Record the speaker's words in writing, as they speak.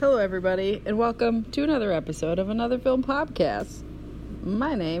Hello, everybody, and welcome to another episode of Another Film Podcast.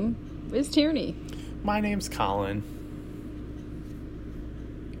 My name is Tierney. My name's Colin.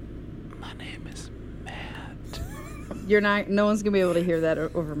 My name is Matt. No one's gonna be able to hear that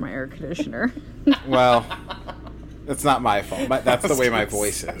over my air conditioner. Well, that's not my fault. That's the way my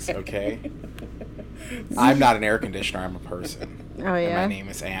voice is, okay? I'm not an air conditioner, I'm a person. Oh, yeah? And my name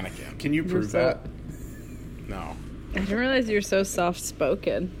is Anakin. Can you prove that? No. I didn't realize you were so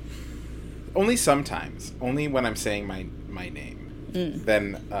soft-spoken. Only sometimes. Only when I'm saying my name.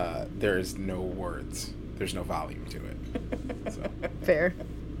 Then there's no words. There's no volume to it. So. Fair.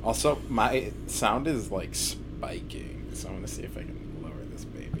 Also, my sound is like spiking, so I'm going to see if I can lower this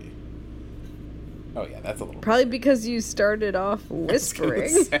baby. Oh yeah, that's a little... Probably because you started off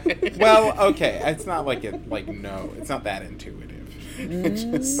whispering. Well, okay, it's not like it's not that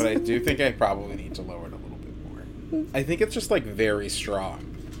intuitive. But I do think I probably need to lower it a little bit more. I think it's just like very strong.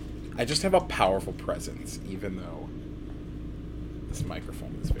 I just have a powerful presence, even though this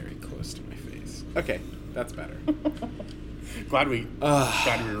microphone is very close to my face. Okay, that's better. Glad we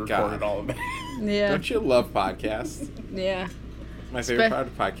recorded all of that. Yeah. Don't you love podcasts? Yeah. My favorite part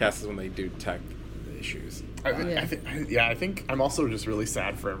of podcasts is when they do tech issues. I think I'm also just really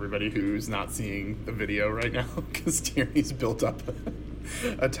sad for everybody who's not seeing the video right now because Tierney's built up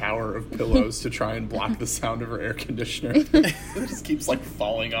a tower of pillows to try and block the sound of her air conditioner. It just keeps like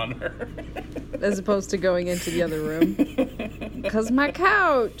falling on her. As opposed to going into the other room. Because my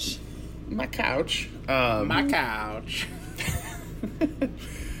couch. My couch. My couch.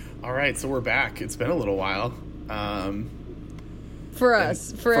 All right, so we're back. It's been a little while. For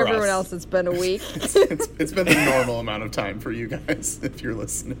us. For everyone else, it's been a week. It's been the normal amount of time for you guys if you're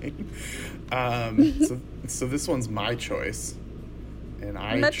listening. So this one's my choice. And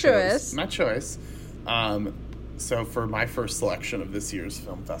my choice. So for my first selection of this year's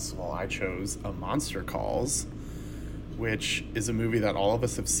film festival, I chose A Monster Calls, which is a movie that all of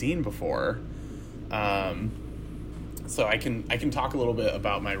us have seen before. So I can talk a little bit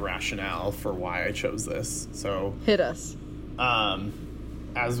about my rationale for why I chose this. So hit us.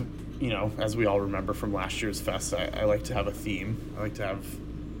 As you know, as we all remember from last year's fest, I like to have a theme. I like to have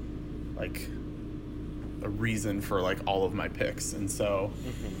like a reason for like all of my picks. And so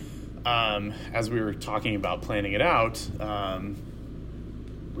as we were talking about planning it out,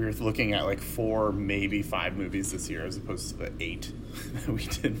 we were looking at like 4, maybe 5 movies this year as opposed to the 8 that we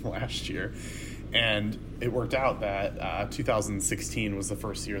did last year. And it worked out that 2016 was the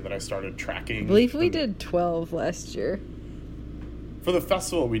first year that I started tracking. I believe we did 12 last year. For the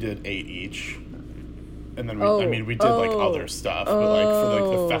festival, we did 8 each. And then we did like other stuff, but like for like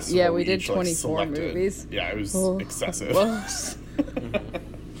the festival, we did each, 24 like, movies. Yeah, it was excessive.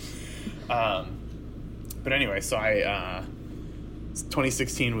 But anyway, so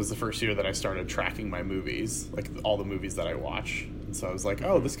 2016 was the first year that I started tracking my movies, like all the movies that I watch. And so I was like,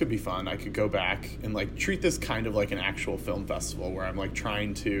 oh, this could be fun. I could go back and like treat this kind of like an actual film festival where I'm like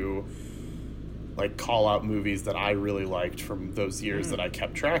trying to like call out movies that I really liked from those years that I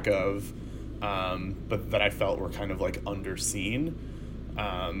kept track of. But that I felt were kind of like underseen.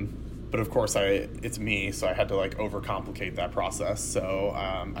 But of course it's me, so I had to like overcomplicate that process. So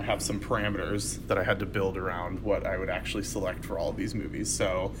I have some parameters that I had to build around what I would actually select for all of these movies.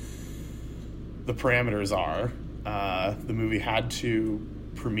 So the parameters are the movie had to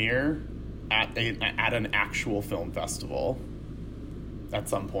premiere at an actual film festival at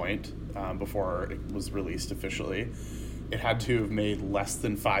some point before it was released officially. It had to have made less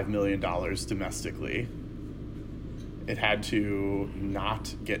than $5 million domestically. It had to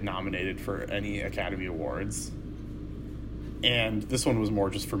not get nominated for any Academy Awards. And this one was more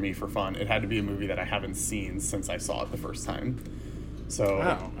just for me for fun. It had to be a movie that I haven't seen since I saw it the first time.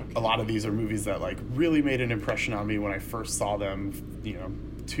 So a lot of these are movies that like really made an impression on me when I first saw them,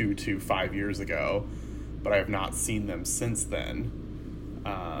 2 to 5 years ago, but I have not seen them since then.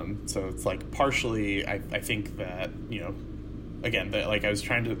 So it's like partially, I think that, again, that like I was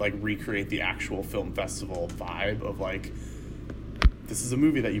trying to like recreate the actual film festival vibe of like, this is a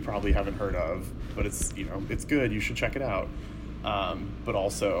movie that you probably haven't heard of, but it's, it's good. You should check it out. But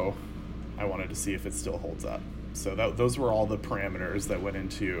also I wanted to see if it still holds up. So those were all the parameters that went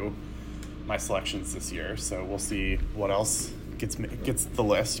into my selections this year. So we'll see what else gets the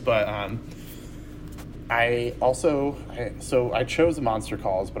list. But, I chose Monster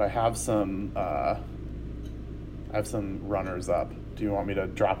Calls, but I have some runners up. Do you want me to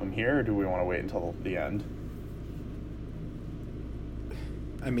drop them here, or do we want to wait until the end?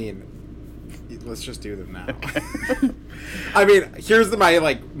 I mean, let's just do them now. Okay. I mean, here's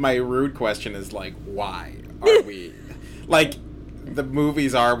my rude question is like, why are we like the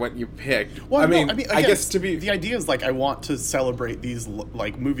movies are what you picked. Well, I no, mean, again, I guess to be... the idea is like I want to celebrate these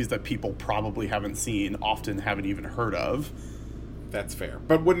like movies that people probably haven't seen, often haven't even heard of. That's fair.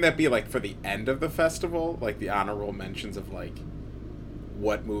 But wouldn't that be like for the end of the festival, like the honorable mentions of like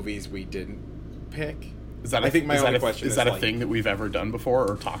what movies we didn't pick? Is that I think my only question is that a like, thing that we've ever done before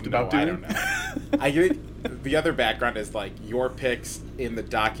or talked about I doing? don't know. I think the other background is like your picks in the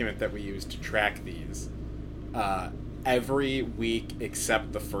document that we use to track these. Every week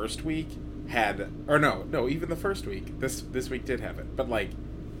except the first week had, or no, even the first week. This week did have it, but like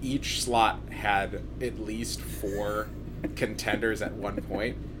each slot had at least 4 contenders at one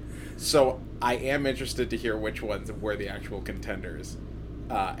point. So I am interested to hear which ones were the actual contenders.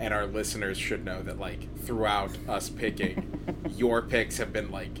 And our listeners should know that, like, throughout us picking, your picks have been,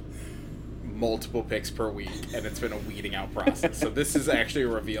 like, multiple picks per week, and it's been a weeding out process. So this is actually a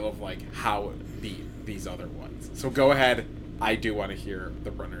reveal of, like, how it beat these other ones. So go ahead. I do want to hear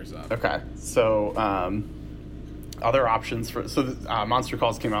the runners-up. Okay. So, other options for... So, Monster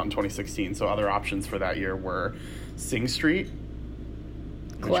Calls came out in 2016, so other options for that year were Sing Street,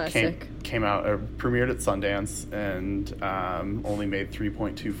 Classic. Came out, premiered at Sundance, and only made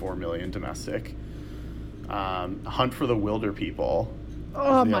 $3.24 million domestic. Hunt for the Wilder People.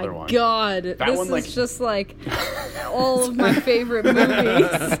 Oh my god! This one, is just like all of my favorite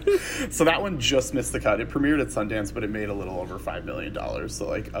movies. So that one just missed the cut. It premiered at Sundance, but it made a little over $5 million. So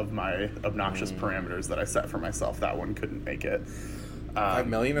like of my obnoxious parameters that I set for myself, that one couldn't make it. $5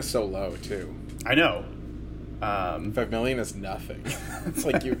 million is so low too. I know. $5 million is nothing. It's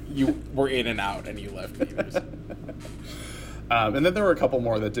like you were in and out and you left theaters. And then there were a couple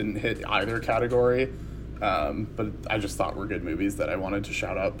more that didn't hit either category, but I just thought were good movies that I wanted to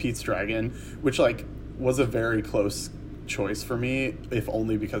shout out. Pete's Dragon, which like was a very close choice for me, if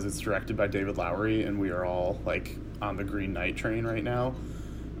only because it's directed by David Lowery, and we are all like on the Green Knight train right now.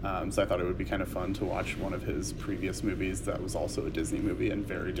 So I thought it would be kind of fun to watch one of his previous movies that was also a Disney movie and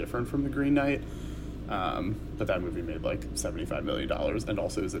very different from the Green Knight. But that movie made like $75 million and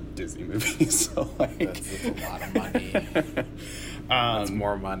also is a Disney movie. So like that's a lot of money. That's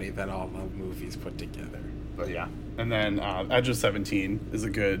more money than all the movies put together. But yeah. And then Edge of 17 is a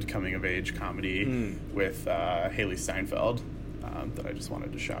good coming of age comedy with Haley Steinfeld that I just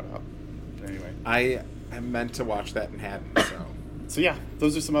wanted to shout out. But anyway. I meant to watch that and hadn't, so. So yeah,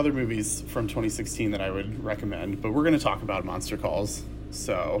 those are some other movies from 2016 that I would recommend. But we're going to talk about Monster Calls.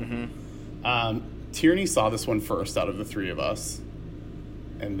 So Tierney saw this one first out of the three of us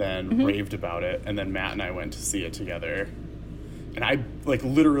and then raved about it, and then Matt and I went to see it together, and I like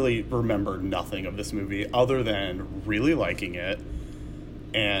literally remember nothing of this movie other than really liking it,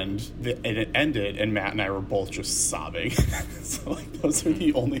 and it ended and Matt and I were both just sobbing. So like those are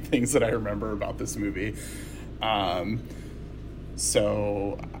the only things that I remember about this movie.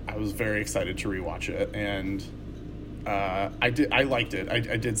 So I was very excited to rewatch it, and I liked it.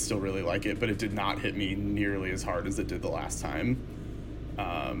 I did still really like it, but it did not hit me nearly as hard as it did the last time.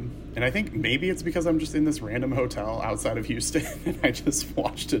 And I think maybe it's because I'm just in this random hotel outside of Houston and I just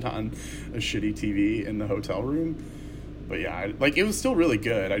watched it on a shitty TV in the hotel room. But yeah, it was still really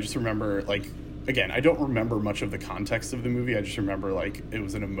good. I just remember, like, again, I don't remember much of the context of the movie. I just remember, like, it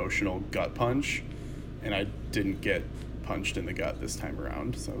was an emotional gut punch, and I didn't get punched in the gut this time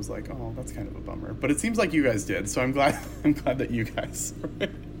around, so I was like, oh, that's kind of a bummer. But it seems like you guys did, so I'm glad that you guys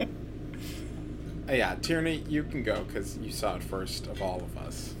Yeah, Tierney, you can go because you saw it first of all of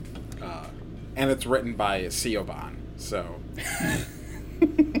us, and it's written by Siobhan, so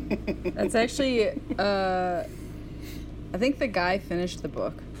That's actually I think the guy finished the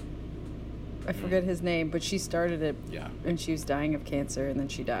book. I forget his name, but she started it, and she was dying of cancer, and then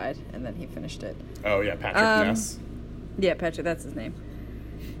she died, and then he finished it. Oh yeah, Patrick Ness. Yeah, Patrick, that's his name.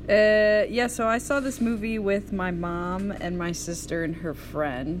 So I saw this movie with my mom and my sister and her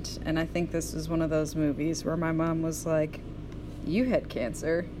friend, and I think this was one of those movies where my mom was like, you had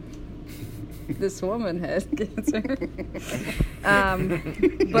cancer. This woman had cancer.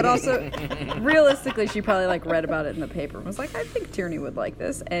 But also, realistically, she probably like read about it in the paper and was like, I think Tierney would like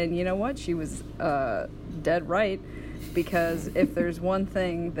this. And you know what? She was dead right, because if there's one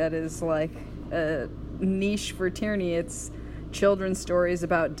thing that is like a niche for Tierney, it's children's stories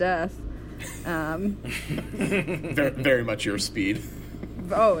about death. Very, very much your speed.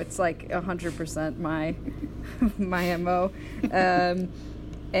 Oh, it's like 100% my MO.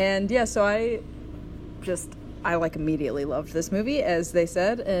 And yeah, so I like immediately loved this movie, as they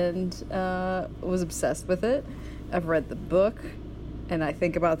said, and was obsessed with it. I've read the book, and I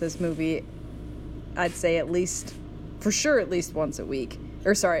think about this movie, I'd say at least once a week.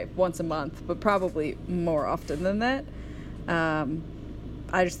 Or sorry, once a month, but probably more often than that.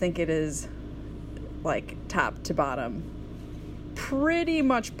 I just think it is, like, top to bottom pretty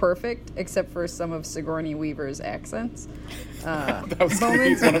much perfect, except for some of Sigourney Weaver's accents. That was going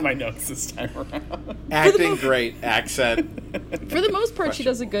to be one of my notes this time around. Acting great, accent. For the most part, she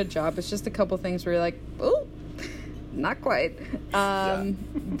does a good job. It's just a couple things where you're like, oh, not quite.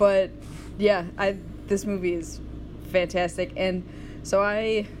 But yeah, this movie is fantastic. And so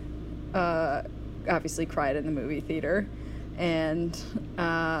I obviously cried in the movie theater. And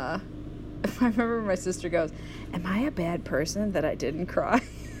I remember my sister goes, am I a bad person that I didn't cry?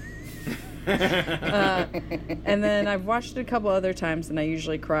 And then I've watched it a couple other times and I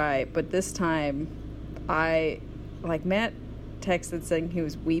usually cry. But this time, Matt texted saying he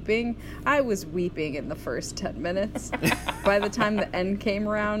was weeping. I was weeping in the first 10 minutes. By the time the end came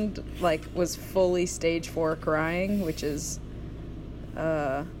around, was fully stage 4 crying, which is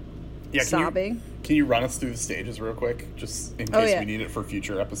sobbing. Can you run us through the stages real quick, just in case we need it for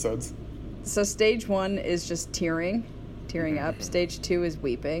future episodes? So stage 1 is just tearing up. Stage 2 is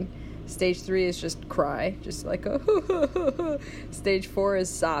weeping. Stage 3 is just cry, just like Stage 4 is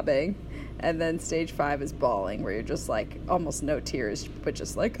sobbing. And then stage 5 is bawling, where you're just like almost no tears, but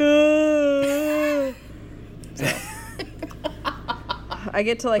just like So, I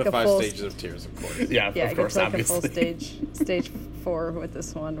get to like the a full stages of tears, of course. Yeah, of course, I get to like obviously. a full stage 4 with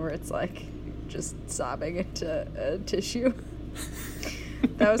this one, where it's like just sobbing into tissue.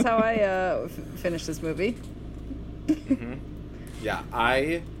 That was how I finished this movie. Yeah,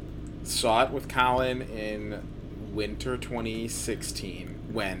 I saw it with Colin in winter 2016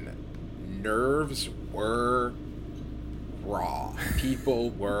 when nerves were raw.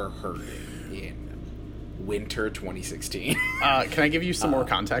 People were hurting in winter 2016. Can I give you some more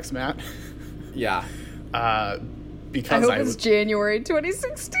context, Matt? Yeah. Because I hope it's January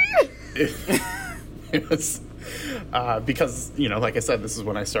 2016. It was because, like I said, this is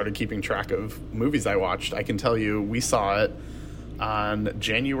when I started keeping track of movies I watched. I can tell you we saw it on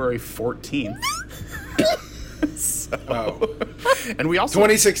January 14th. And we also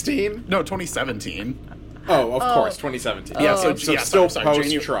 2016? No, 2017. Oh, of course, 2017. Yeah, still sorry,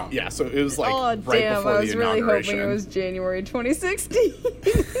 post-Trump. Yeah, so it was like right damn, before I was the really inauguration. hoping it was January 2016.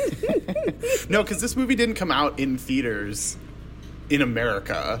 No, because this movie didn't come out in theaters in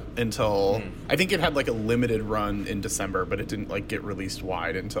America until I think it had like a limited run in December, but it didn't like get released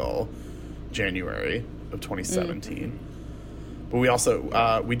wide until January of 2017. But we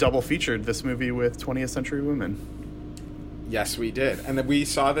also we double featured this movie with 20th Century Women. Yes, we did. And then we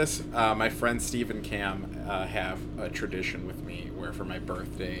saw this. My friend Steve and Cam have a tradition with me where for my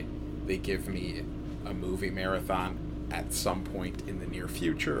birthday they give me a movie marathon at some point in the near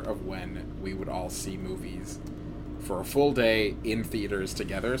future of when we would all see movies for a full day in theaters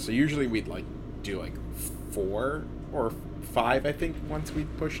together. So usually we'd like do like 4 or 5, I think, once we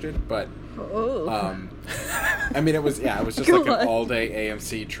pushed it. But I mean, it was just like an all day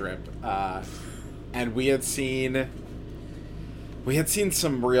AMC trip. And we had seen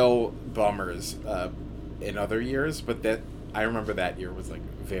some real bummers in other years, but that I remember that year was like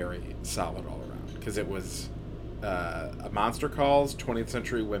very solid all around because it was a Monster Calls, 20th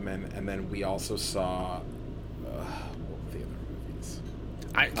Century Women, and then we also saw what were the other movies?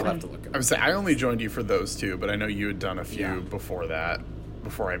 I'll have to look at it. I would say I only joined you for those two, but I know you had done a few before that,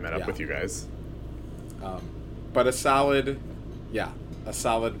 before I met up with you guys. But a solid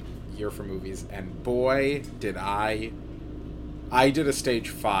year for movies, and boy, did I did a stage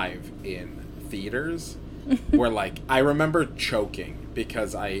 5 in theaters where like I remember choking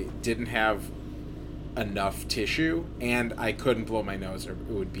because I didn't have enough tissue and I couldn't blow my nose or it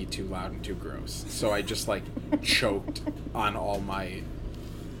would be too loud and too gross. So I just like choked on all my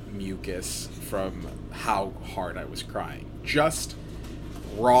mucus from how hard I was crying. Just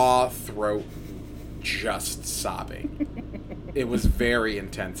raw throat, just sobbing. It was very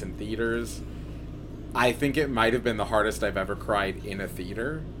intense in theaters. I think it might have been the hardest I've ever cried in a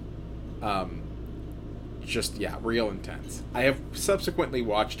theater. Real intense. I have subsequently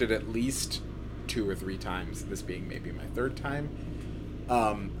watched it at least 2 or 3 times, this being maybe my 3rd time.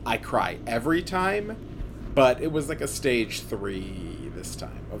 I cry every time, but it was like a stage 3 this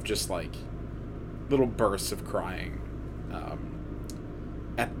time of just like little bursts of crying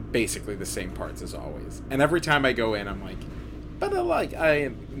at basically the same parts as always. And every time I go in, I'm like, but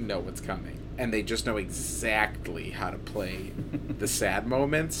I know what's coming. And they just know exactly how to play the sad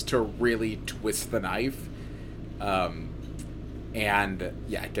moments to really twist the knife. And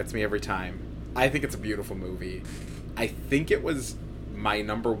yeah, it gets me every time. I think it's a beautiful movie. I think it was my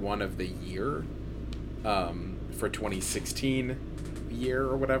number 1 of the year for 2016 year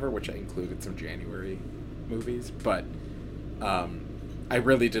or whatever, which I included some January movies. But I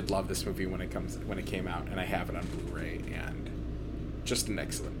really did love this movie when it came out, and I have it on Blu-ray, and just an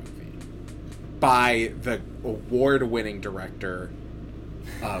excellent movie by the award-winning director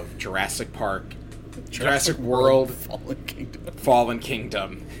of Jurassic Park, Jurassic World, Fallen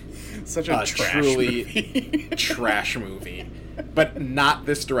Kingdom. Such a truly movie. trash movie, but not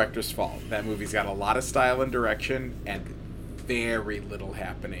this director's fault. That movie's got a lot of style and direction, and very little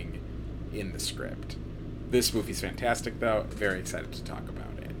happening in the script. This movie's fantastic, though. Very excited to talk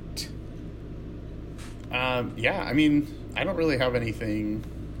about it. Yeah, I mean, I don't really have anything.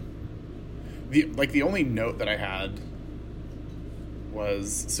 The only note that I had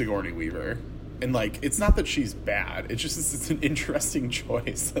was Sigourney Weaver. And, like, it's not that she's bad. It's just it's an interesting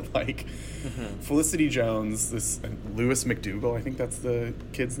choice. That, like, Felicity Jones, this Lewis McDougall, I think that's the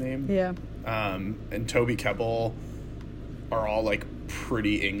kid's name. Yeah. And Toby Kebbell are all, like,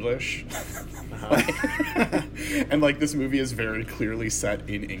 pretty English. And, like, this movie is very clearly set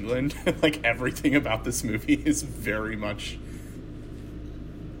in England. Like, everything about this movie is very much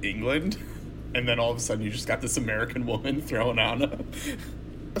England. And then all of a sudden you just got this American woman throwing on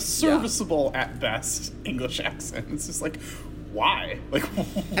a serviceable, at best, English accent. It's just like, why? Like,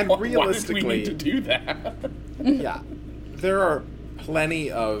 and realistically, why did we need to do that? Yeah. There are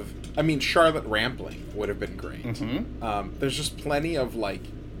plenty of... I mean, Charlotte Rampling would have been great. Mm-hmm. There's just plenty of, like,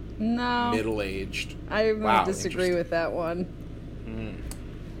 middle-aged... I would disagree with that one.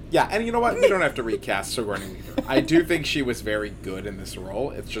 Yeah, and you know what? We don't have to recast Sigourney Weaver. I do think she was very good in this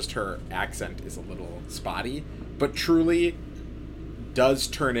role. It's just her accent is a little spotty. But truly does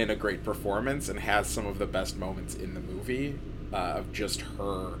turn in a great performance and has some of the best moments in the movie of just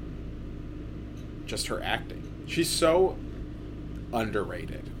her acting. She's so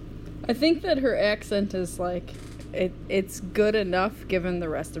underrated. I think that her accent is like it's good enough given the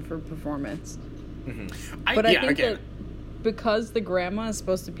rest of her performance. But I think that because the grandma is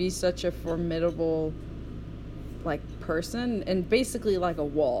supposed to be such a formidable, like, person and basically like a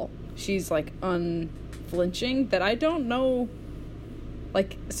wall, she's like unflinching, that I don't know.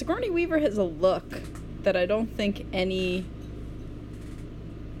 Like, Sigourney Weaver has a look that I don't think I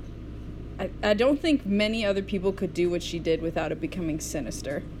don't think many other people could do what she did without it becoming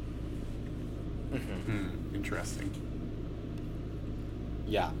sinister. Interesting.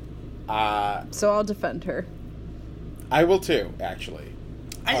 Yeah. So I'll defend her. I will too, actually.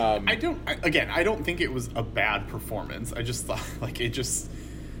 I don't think it was a bad performance. I just thought, like, it's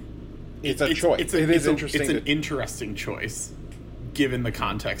a choice. It's an interesting choice, given the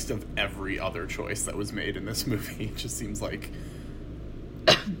context of every other choice that was made in this movie. It just seems like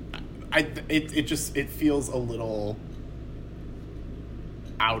it feels a little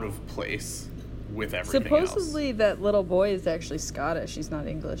out of place with everything Supposedly else. That little boy is actually Scottish. He's not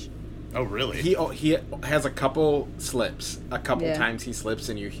English. Oh, really? He has a couple slips. A couple times he slips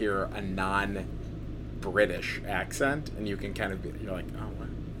and you hear a non-British accent, and you can kind of you're like, oh, what?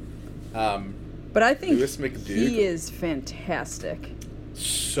 But I think Lewis McDougall, he is fantastic.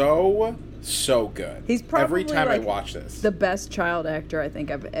 So good. He's probably, every time like, I watch this, the best child actor I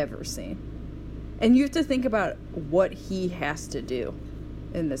think I've ever seen. And you have to think about what he has to do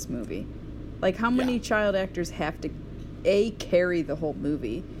in this movie. Like, how many child actors have to carry the whole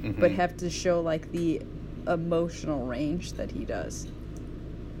movie, but have to show, like, the emotional range that he does,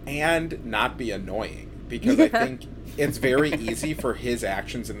 and not be annoying, because I think it's very easy for his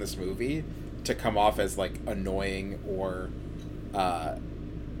actions in this movie to come off as, like, annoying or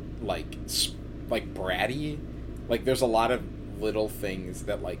like bratty. Like, there's a lot of little things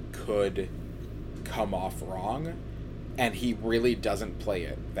that, like, could come off wrong, and he really doesn't play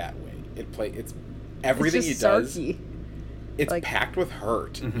it that way. It's everything he does. Sarky. It's like, packed with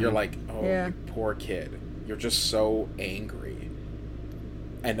hurt. You're like, oh, you poor kid. You're just so angry.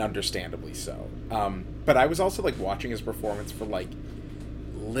 And understandably so. But I was also, like, watching his performance for, like,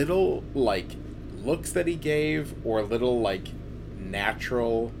 little, like, looks that he gave, or little, like,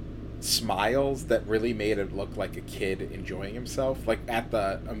 natural smiles that really made it look like a kid enjoying himself. Like, at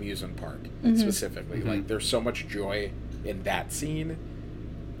the amusement park, specifically. Like, there's so much joy in that scene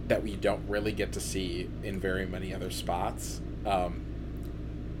that we don't really get to see in very many other spots.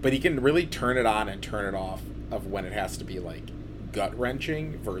 But he can really turn it on and turn it off of when it has to be, like,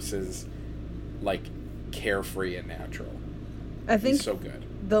 gut-wrenching versus, like, carefree and natural. I think he's so good.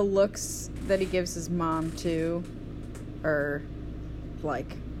 The looks that he gives his mom, too, are,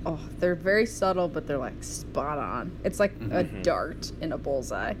 like, they're very subtle, but they're, like, spot on. It's like a dart in a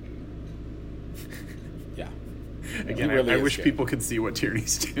bullseye. Yeah. Again, really I wish good. People could see what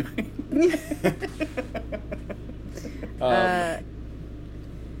Tierney's doing.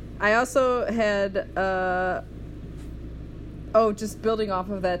 I also had Oh, just building off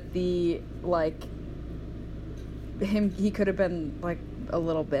of that, he could have been, like, a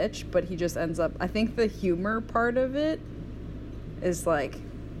little bitch, but he just ends up... I think the humor part of it is, like...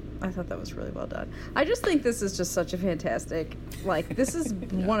 I thought that was really well done. I just think this is just such a fantastic... Like, this is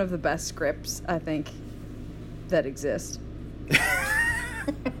one of the best scripts, I think, that exist.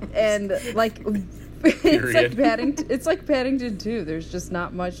 And, like... It's like Paddington 2. There's just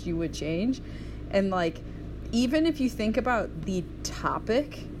not much you would change. And, like... Even if you think about the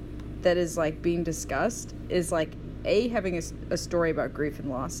topic that is, like, being discussed, is, like, having a story about grief and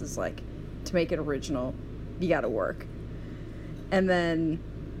loss is, like, to make it original, you gotta work. And then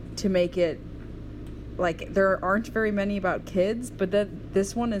to make it, like, there aren't very many about kids, but then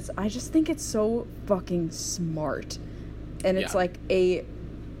this one is, I just think it's so fucking smart. And it's, like, it's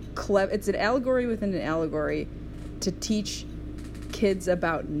an allegory within an allegory to teach kids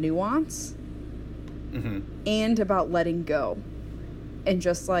about nuance. Mm-hmm. And about letting go, and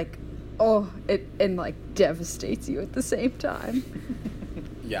just like, it like devastates you at the same time.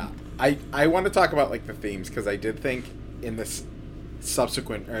 Yeah, I want to talk about like the themes, because I did think in this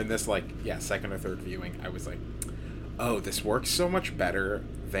subsequent, or in this like second or third viewing, I was like, oh, this works so much better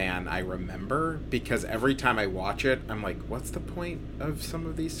than I remember, because every time I watch it, I'm like, what's the point of some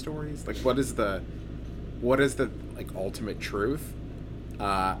of these stories? Like, what is the like ultimate truth?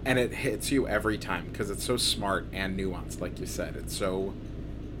 And it hits you every time because it's so smart and nuanced, like you said. It's so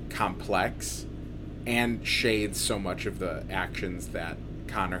complex and shades so much of the actions that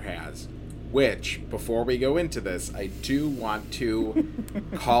Connor has. Which, before we go into this, I do want to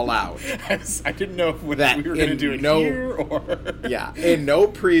call out. I didn't know if we were going to do it here or... Yeah, in no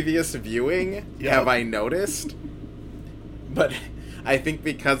previous viewing have I noticed, but... I think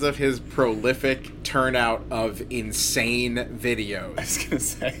because of his prolific turnout of insane videos. I was going to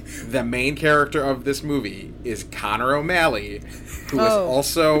say. The main character of this movie is Connor O'Malley, who is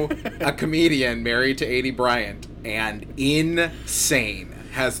also a comedian married to Aidy Bryant, and insane.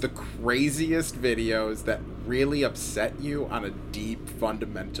 Has the craziest videos that really upset you on a deep,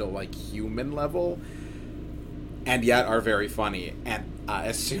 fundamental, like, human level, and yet are very funny. And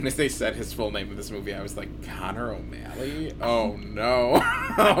as soon as they said his full name in this movie, I was like, Connor O'Malley? Oh, no.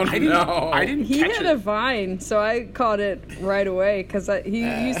 I didn't He catch had it. a Vine, so I caught it right away, because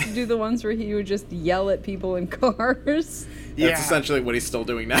he used to do the ones where he would just yell at people in cars. That's essentially what he's still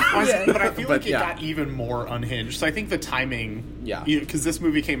doing now. But I feel like it got even more unhinged. So I think the timing... Yeah. Because this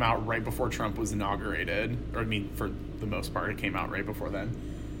movie came out right before Trump was inaugurated. Or, I mean, for the most part, it came out right before then.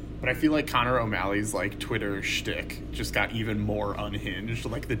 But I feel like Connor O'Malley's, like, Twitter shtick just got even more unhinged,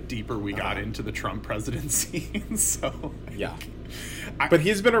 like, the deeper we got into the Trump presidency. So... Yeah. But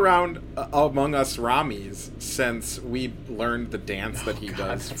he's been around among us Ramis since we learned the dance that he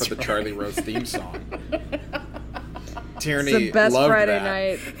does for the Charlie Rose theme song. Tierney It's the best loved Friday that.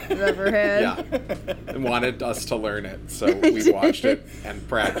 night I've ever had. Yeah, and wanted us to learn it, so we watched it and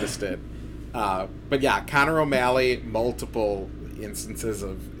practiced it. But yeah, Connor O'Malley, multiple instances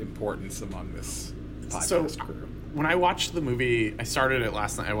of importance among this podcast crew. When I watched the movie, I started it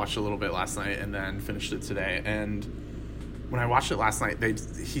last night. I watched a little bit last night and then finished it today. And when I watched it last night,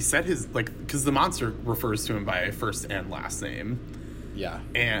 he said his, like, because the monster refers to him by first and last name. Yeah.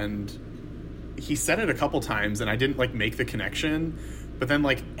 And he said it a couple times, and I didn't, like, make the connection. But then,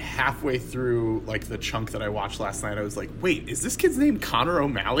 like, halfway through, like, the chunk that I watched last night, I was like, wait, is this kid's name Connor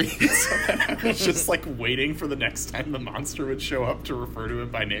O'Malley? So I was just, like, waiting for the next time the monster would show up to refer to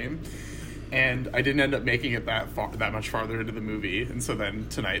him by name. And I didn't end up making it that much farther into the movie. And so then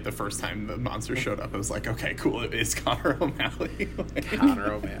tonight, the first time the monster showed up, I was like, okay, cool, it is Connor O'Malley.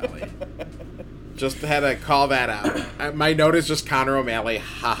 Connor O'Malley. Just had to call that out. My note is just Connor O'Malley.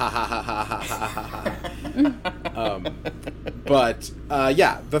 Ha ha ha ha ha ha ha ha. But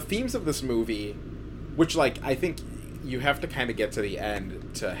yeah, the themes of this movie, which, like, I think you have to kind of get to the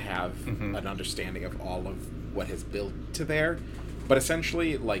end to have an understanding of all of what has built to there. But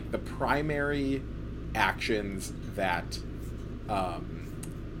essentially, like, the primary actions that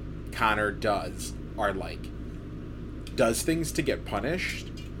Connor does are, like, does things to get punished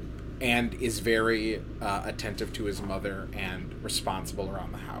and is very attentive to his mother and responsible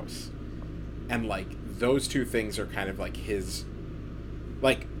around the house. And, like, those two things are kind of, like, his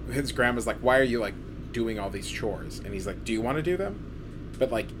grandma's like, why are you, like, doing all these chores? And he's like, do you want to do them?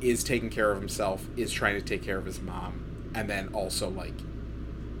 But, like, is taking care of himself, is trying to take care of his mom, and then also, like,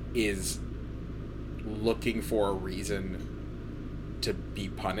 is looking for a reason to be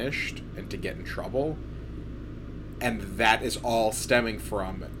punished and to get in trouble. And that is all stemming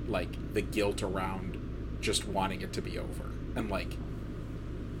from, like, the guilt around just wanting it to be over. And, like,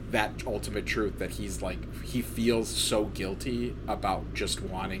 that ultimate truth that he's like, he feels so guilty about just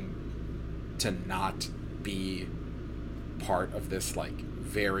wanting to not be part of this like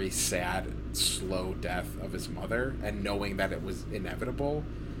very sad, slow death of his mother, and knowing that it was inevitable.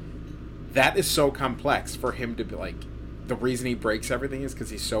 That is so complex for him to be like, the reason he breaks everything is because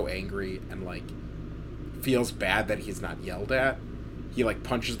he's so angry and like feels bad that he's not yelled at. He like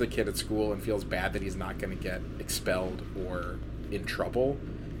punches the kid at school and feels bad that he's not going to get expelled or in trouble.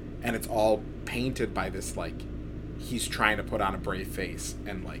 And it's all painted by this like, he's trying to put on a brave face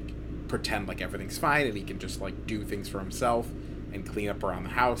and like pretend like everything's fine and he can just like do things for himself and clean up around the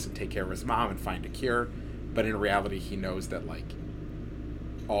house and take care of his mom and find a cure. But in reality, he knows that like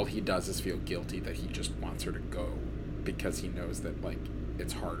all he does is feel guilty that he just wants her to go because he knows that like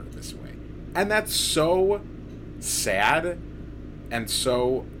it's harder this way. And that's so sad and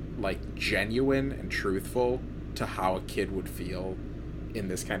so like genuine and truthful to how a kid would feel in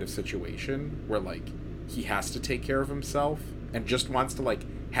this kind of situation where like he has to take care of himself and just wants to like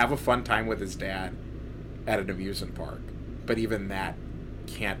have a fun time with his dad at an amusement park. But even that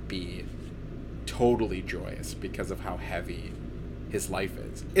can't be totally joyous because of how heavy his life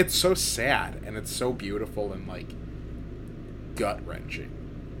is. It's so sad and it's so beautiful and like gut-wrenching.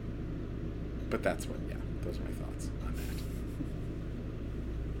 But that's what, yeah, those are my thoughts on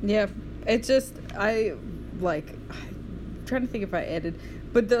that. Yeah, it's just, I'm trying to think if I added,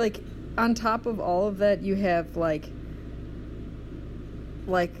 but like on top of all of that, you have like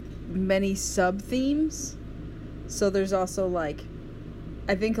many sub themes. So there's also like,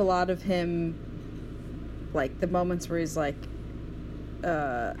 I think a lot of him, like the moments where he's like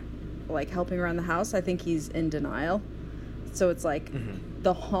helping around the house, I think he's in denial. So it's like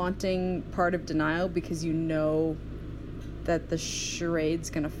the haunting part of denial because you know that the charade's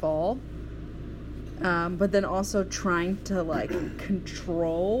gonna fall. But then also trying to like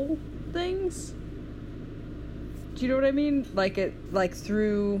control things. Do you know what I mean? Like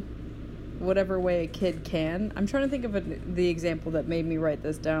through whatever way a kid can. I'm trying to think of the example that made me write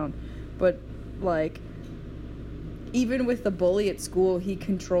this down. But like even with the bully at school, he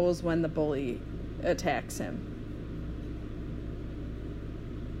controls when the bully attacks him.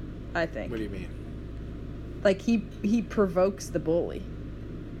 I think. What do you mean? Like he provokes the bully.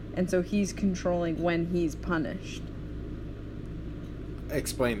 And so he's controlling when he's punished.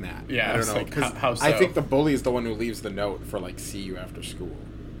 Explain that. Yeah, I don't know. like, how so? I think the bully is the one who leaves the note for like, see you after school.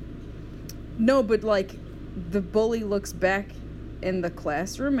 No, but like the bully looks back in the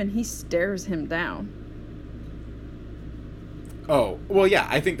classroom and he stares him down. Oh, well, yeah,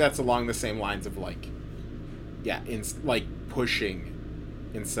 I think that's along the same lines of like, yeah, like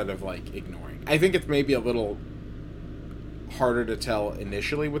pushing instead of like ignoring. I think it's maybe a little harder to tell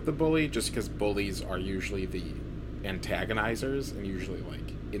initially with the bully just because bullies are usually the antagonizers and usually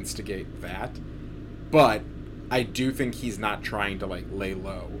like instigate that. But I do think he's not trying to like lay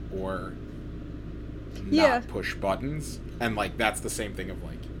low or not push buttons. And like that's the same thing of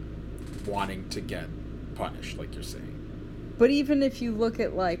like wanting to get punished, like you're saying. But even if you look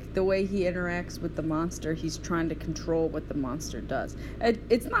at like the way he interacts with the monster, he's trying to control what the monster does.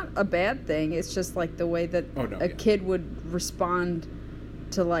 It's not a bad thing. It's just like the way that a kid would respond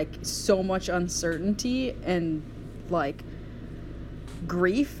to like so much uncertainty and like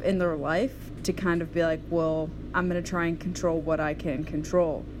grief in their life to kind of be like, well, I'm going to try and control what I can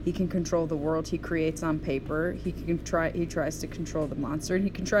control. He can control the world he creates on paper. He tries to control the monster, and he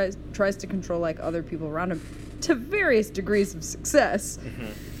tries to control like other people around him to various degrees of success. Mm-hmm.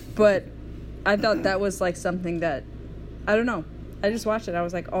 But I thought that was like something that, I don't know. I just watched it. I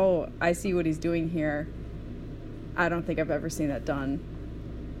was like, oh, I see what he's doing here. I don't think I've ever seen that done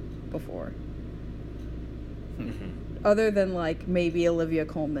before. Mm-hmm. Other than like maybe Olivia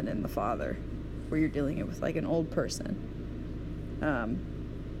Colman in The Father, where you're dealing with like an old person.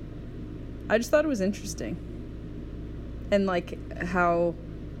 I just thought it was interesting. And like how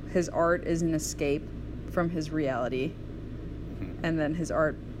his art is an escape from his reality. Mm-hmm. And then his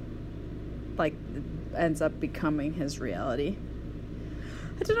art like ends up becoming his reality.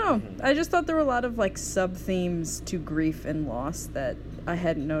 I don't know. Mm-hmm. I just thought there were a lot of like sub-themes to grief and loss that I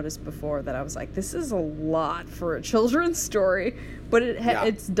hadn't noticed before, that I was like, this is a lot for a children's story, but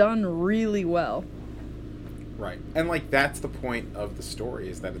it's done really well. Right. And like that's the point of the story,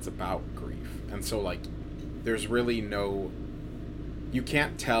 is that it's about grief. And so like there's really no, you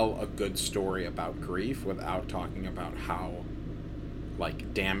can't tell a good story about grief without talking about how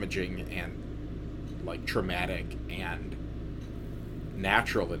like damaging and like traumatic and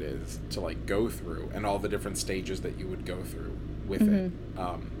natural it is to like go through, and all the different stages that you would go through with it.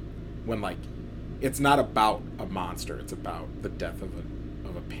 When like it's not about a monster, it's about the death of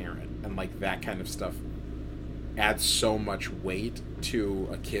a a parent, and like that kind of stuff adds so much weight to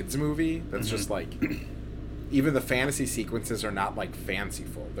a kids movie that's just like, even the fantasy sequences are not like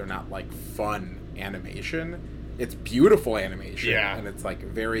fanciful, they're not like fun animation, it's beautiful animation, and it's like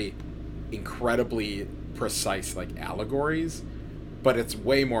very incredibly precise like allegories, but it's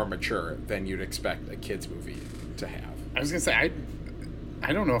way more mature than you'd expect a kids movie to have. I was gonna say,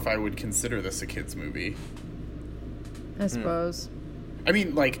 I don't know if I would consider this a kids movie. I suppose. I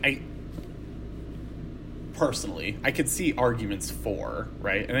mean, like, personally, I could see arguments for,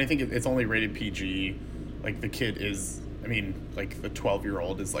 right? And I think it's only rated PG. Like, the kid is, I mean, like, the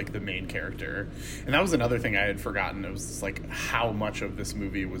 12-year-old is, like, the main character. And that was another thing I had forgotten. It was, just, like, how much of this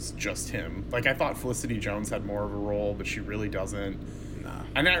movie was just him. Like, I thought Felicity Jones had more of a role, but she really doesn't. Nah.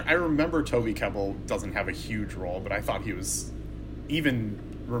 And I remember Toby Kebbell doesn't have a huge role, but I thought he was, even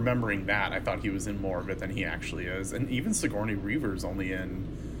remembering that, I thought he was in more of it than he actually is. And even Sigourney Weaver's only in,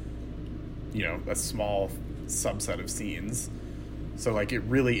 you know, a small subset of scenes. So, like, it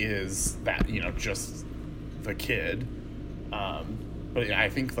really is that, you know, just the kid. But I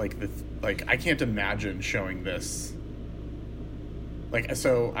think, like, I can't imagine showing this. Like,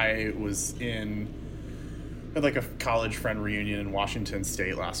 so I was had like a college friend reunion in Washington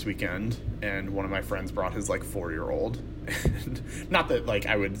State last weekend, and one of my friends brought his like 4-year-old. And not that like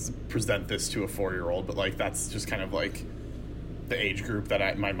I would present this to a 4-year-old, but like that's just kind of like the age group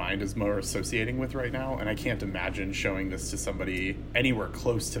that my mind is more associating with right now, and I can't imagine showing this to somebody anywhere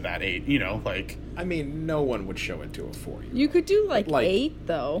close to that age. You know, like, I mean, no one would show it to a 4-year-old. You could do like 8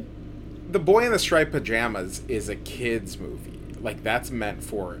 though. The Boy in the Striped Pajamas is a kids movie. Like, that's meant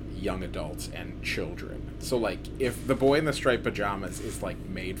for young adults and children. So like, if The Boy in the Striped Pajamas is like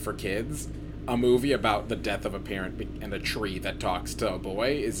made for kids, a movie about the death of a parent and a tree that talks to a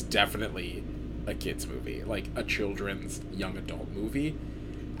boy is definitely a kids movie, like a children's young adult movie.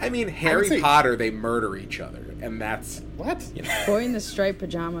 I mean, Harry Potter, they murder each other, and that's what, you know. Boy in the Striped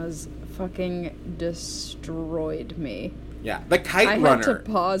Pajamas fucking destroyed me. Yeah, the Kite I Runner. had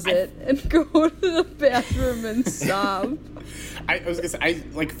to pause it and go to the bathroom and sob. I was gonna say,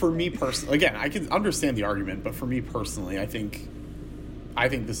 like, for me personally, again, I can understand the argument, but for me personally, I think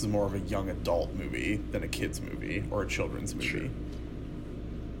this is more of a young adult movie than a kids movie or a children's movie. Sure.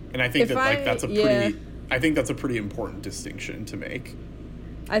 And I think that's a pretty important distinction to make.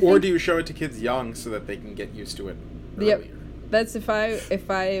 Or do you show it to kids young so that they can get used to it earlier? Yep. That's if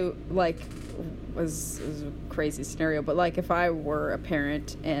I like was a crazy scenario, but like if I were a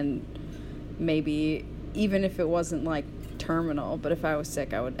parent and maybe even if it wasn't like terminal, but if I was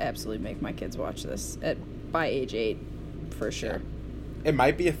sick, I would absolutely make my kids watch this by age 8 for sure. Yeah. It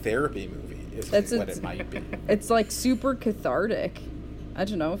might be a therapy movie. That's what it might be. It's like super cathartic. I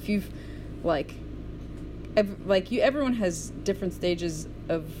don't know if you've everyone has different stages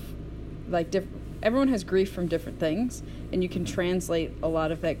of everyone has grief from different things, and you can translate a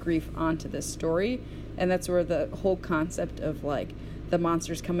lot of that grief onto this story, and that's where the whole concept of like the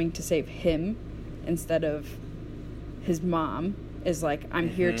monster's coming to save him instead of his mom is like, I'm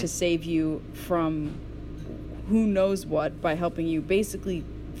here to save you from who knows what by helping you basically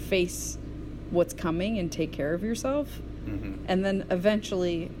face what's coming and take care of yourself, and then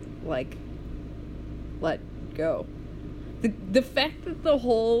eventually like let go. The fact that the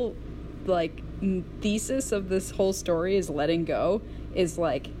whole like thesis of this whole story is letting go is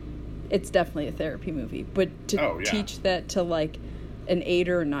like, it's definitely a therapy movie, but to teach that to like an 8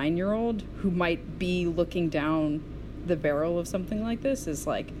 or 9-year-old who might be looking down the barrel of something like this is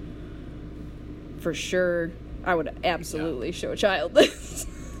like, for sure I would absolutely show a child this.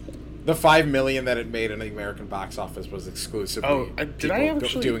 The $5 million that it made in the American box office was exclusively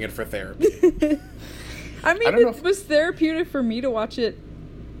people doing it for therapy. I mean, it was therapeutic for me to watch it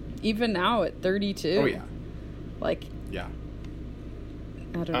even now at 32. Oh, yeah. Like, yeah.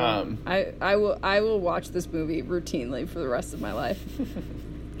 I don't know. I will watch this movie routinely for the rest of my life.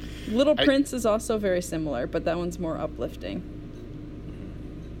 Little Prince is also very similar, but that one's more uplifting.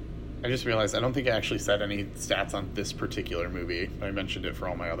 I just realized I don't think I actually said any stats on this particular movie. I mentioned it for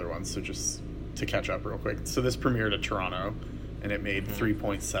all my other ones, so just to catch up real quick. So this premiered at Toronto, and it made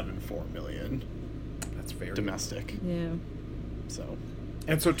 $3.74 million. That's very domestic. Yeah.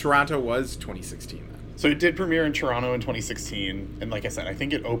 And so Toronto was 2016 then. So it did premiere in Toronto in 2016, and like I said, I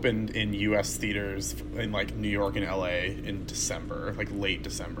think it opened in U.S. theaters in like New York and L.A. in December, like late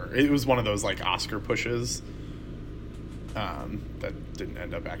December. It was one of those like Oscar pushes that didn't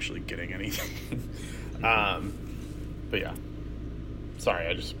end up actually getting anything. But yeah, sorry,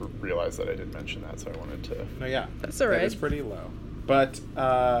 I just realized that I didn't mention that, so I wanted to. No, yeah, that's all right. That is pretty low, but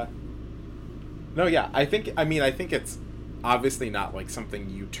no, yeah, I think it's obviously not like something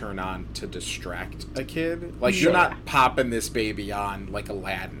you turn on to distract a kid. Like you're not popping this baby on like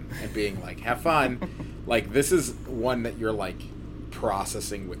Aladdin and being like, have fun. Like this is one that you're like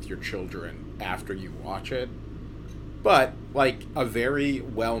processing with your children after you watch it. But like a very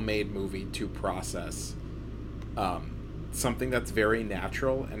well-made movie to process something that's very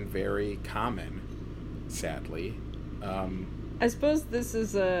natural and very common, sadly. I suppose this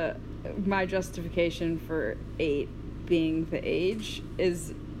is my justification for 8 being the age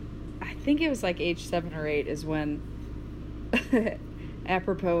is, I think it was like age 7 or 8 is when,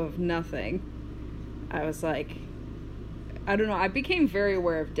 apropos of nothing, I was like, I don't know, I became very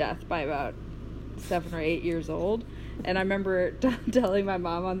aware of death by about 7 or 8 years old. And I remember telling my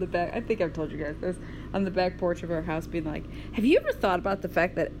mom on the back, I think I've told you guys this, on the back porch of our house, being like, have you ever thought about the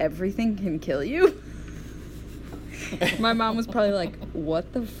fact that everything can kill you? My mom was probably like,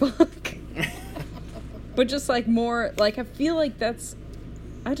 what the fuck? But just like more, like I feel like that's,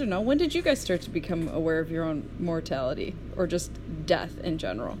 I don't know, when did you guys start to become aware of your own mortality? Or just death in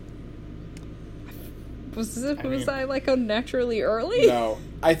general? Was I like unnaturally early? No,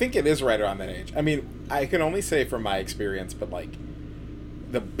 I think it is right around that age. I mean, I can only say from my experience, but like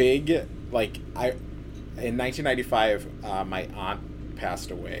the big, like in 1995, my aunt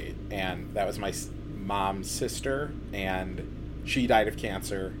passed away, and that was my mom's sister, and she died of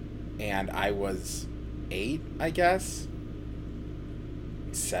cancer, and I was 8, I guess.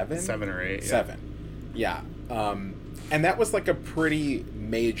 7? 7 or 8. 7. Yeah. And that was like a pretty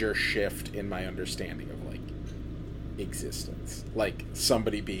major shift in my understanding of like existence, like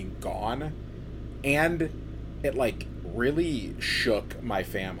somebody being gone, and it like really shook my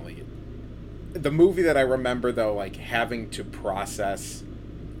family. The movie that I remember though, like having to process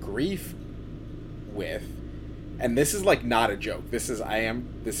grief with, and this is like not a joke, this is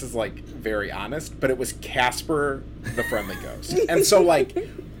like very honest, but it was Casper the Friendly Ghost. And so like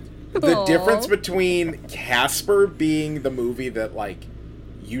the difference between Casper being the movie that like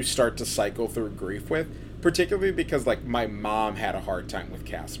you start to cycle through grief with, particularly because like my mom had a hard time with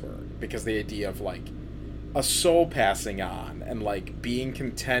Casper, because the idea of like a soul passing on and like being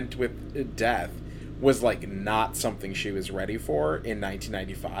content with death was like not something she was ready for in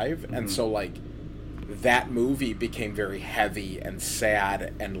 1995. Mm-hmm. And so like that movie became very heavy and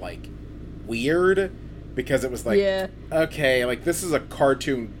sad and like weird, because it was like, okay, like this is a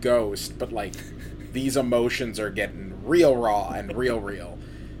cartoon ghost, but like these emotions are getting real raw and real.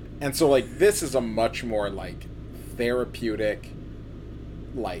 And so like this is a much more like therapeutic,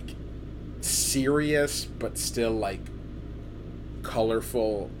 like serious, but still like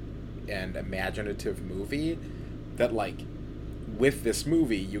colorful and imaginative movie that like with this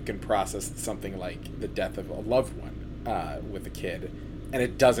movie you can process something like the death of a loved one with a kid. And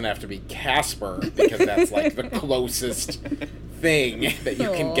it doesn't have to be Casper, because that's like the closest thing that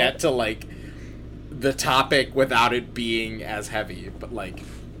you can get to like the topic without it being as heavy. But like,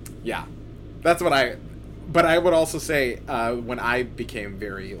 yeah, that's what but I would also say when I became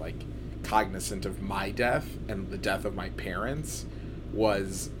very like cognizant of my death and the death of my parents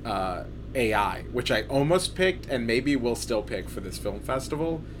was AI, which I almost picked and maybe will still pick for this film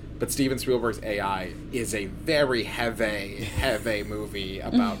festival. But Steven Spielberg's AI is a very heavy movie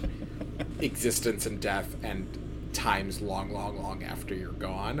about existence and death and times long after you're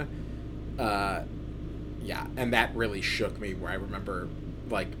gone. Yeah, and that really shook me, where I remember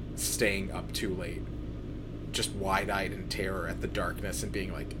like staying up too late, just wide-eyed in terror at the darkness and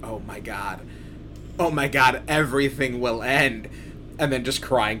being like, oh my god, everything will end. And then just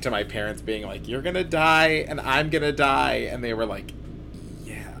crying to my parents being like, you're gonna die and I'm gonna die. And they were like,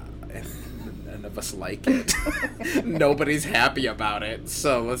 none of us like it. Nobody's happy about it,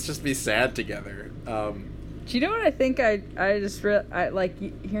 so let's just be sad together. Do you know what I think? I like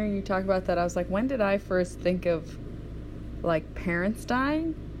hearing you talk about that. I was like, when did I first think of like parents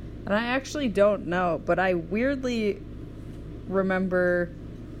dying? And I actually don't know, but I weirdly remember,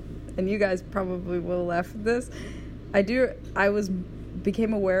 and you guys probably will laugh at this, I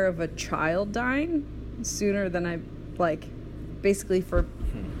became aware of a child dying sooner than I, like, basically for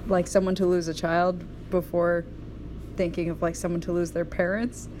like someone to lose a child before thinking of like someone to lose their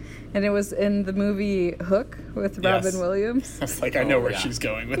parents. And it was in the movie Hook with Robin Williams. I was like, I know where she's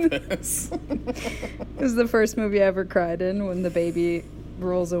going with this. It was the first movie I ever cried in, when the baby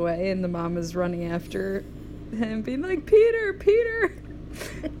rolls away and the mom is running after him being like, Peter.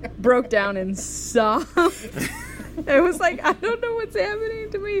 Broke down and sobbed. It was like, I don't know what's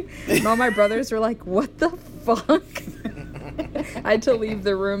happening to me. And all my brothers were like, what the fuck? I had to leave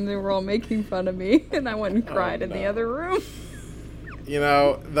the room. They were all making fun of me, and I went and cried in the other room. You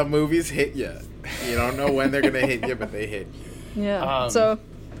know, the movies hit you. You don't know when they're gonna hit you, but they hit you. Yeah. So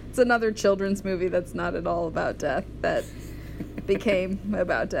it's another children's movie that's not at all about death that became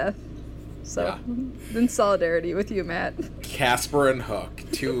about death. So in solidarity with you, Matt. Casper and Hook,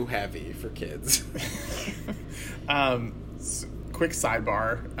 too heavy for kids. Quick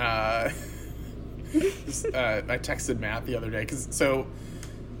sidebar. I texted Matt the other day so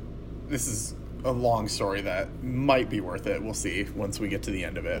this is a long story that might be worth it. We'll see once we get to the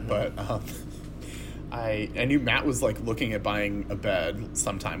end of it. But I knew Matt was like looking at buying a bed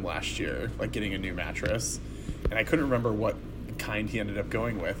sometime last year, like getting a new mattress, and I couldn't remember what kind he ended up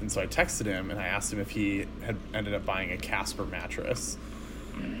going with, and so I texted him and I asked him if he had ended up buying a Casper mattress,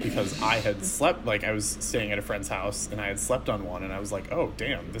 because I had slept, like I was staying at a friend's house and I had slept on one, and I was like, oh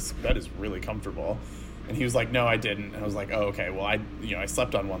damn, this bed is really comfortable. And he was like, no, I didn't. And I was like, oh, okay, well, I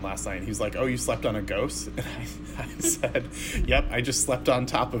slept on one last night. And he was like, oh, you slept on a ghost? And I said, yep, I just slept on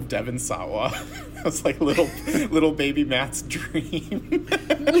top of Devon Sawa. I was like, little baby Matt's dream.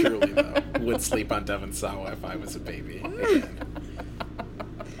 Truly, though, would sleep on Devon Sawa if I was a baby. Again.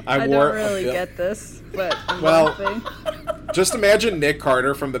 I don't really get this, but well, just imagine Nick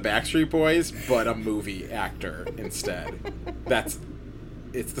Carter from the Backstreet Boys, but a movie actor instead.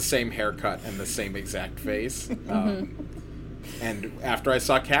 It's the same haircut and the same exact face. And after I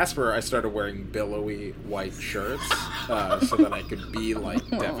saw Casper, I started wearing billowy white shirts so that I could be like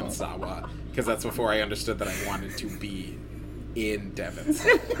Devon Sawa, because that's before I understood that I wanted to be in Devon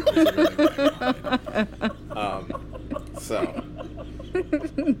Sawa. So,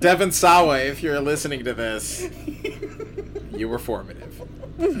 Devon Sawa, if you're listening to this, you were formative.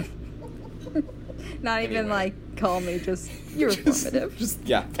 Not even like call me, just you're formative.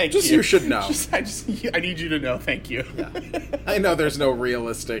 Thank you. You should know. I need you to know. Thank you. Yeah. I know there's no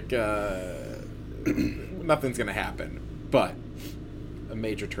realistic. Nothing's gonna happen, but a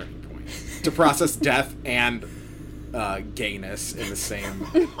major turning point to process death and gayness in the same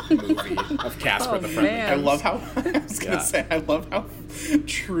movie of Casper the Friendly. Man. I love how I love how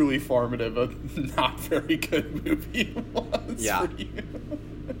truly formative a not very good movie was for you.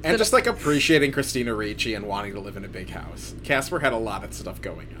 And just like appreciating Christina Ricci and wanting to live in a big house. Casper had a lot of stuff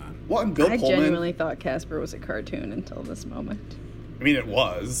going on. Well, and Bill I Pullman, genuinely thought Casper was a cartoon until this moment. I mean, it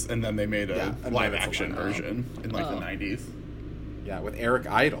was, and then they made a live action version in like the 90s. Yeah, with Eric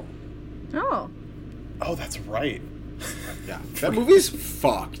Idle. Oh, that's right. Yeah, that movie's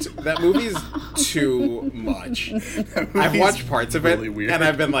fucked. That movie's too much. I've watched parts of it, really weird. and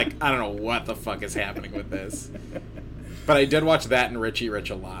I've been like, I don't know what the fuck is happening with this. But I did watch that and Richie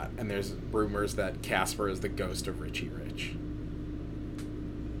Rich a lot, and there's rumors that Casper is the ghost of Richie Rich.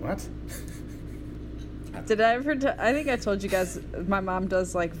 What? did I ever? I think I told you guys. My mom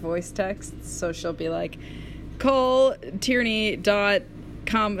does like voice texts, so she'll be like, "Call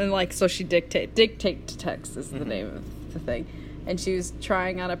Tierney.com," and like, so she dictate to text is the name of the thing, and she was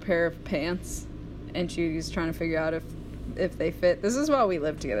trying on a pair of pants, and she was trying to figure out if they fit. This is while we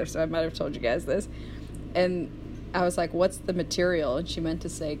lived together, so I might have told you guys this, and I was like, what's the material? And she meant to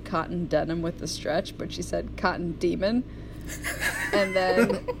say cotton denim with the stretch, but she said cotton demon. And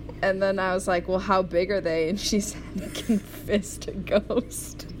then I was like, well, how big are they? And she said, can fist a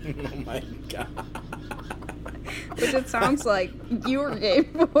ghost. Oh my god. Which it sounds like you were game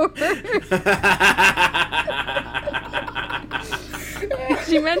for.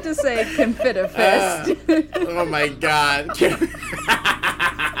 She meant to say can fit a fist. Oh my god.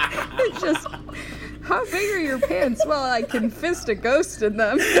 It's just, how big are your pants? Well, I can fist a ghost in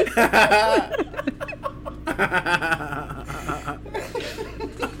them.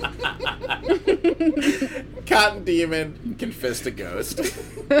 Cotton demon can fist a ghost.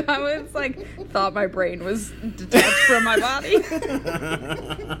 I was like, thought my brain was detached from my body.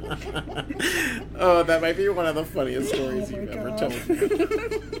 Oh, that might be one of the funniest stories you've ever told.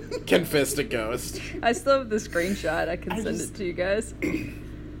 Can fist a ghost. I still have the screenshot. I can send it to you guys.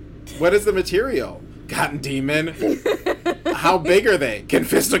 What is the material? Cotton demon. How big are they? Can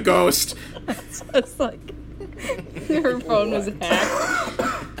fist a ghost. It's like her phone was hacked.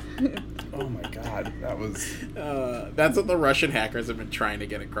 Oh my god, that was... That's what the Russian hackers have been trying to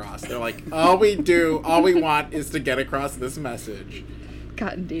get across. They're like, all we want is to get across this message.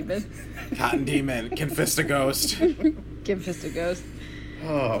 Cotton demon. Cotton demon can fist a ghost. Can fist a ghost.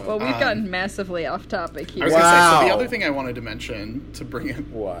 Oh, Well, we've gotten massively off topic here. I was going to say, so the other thing I wanted to mention, to bring it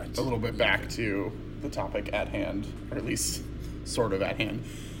a little bit back to the topic at hand, or at least sort of at hand.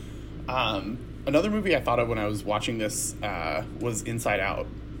 Another movie I thought of when I was watching this was Inside Out,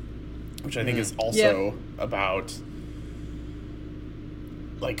 which I think is also about,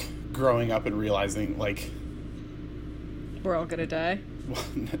 like, growing up and realizing, like, We're all gonna die. Well,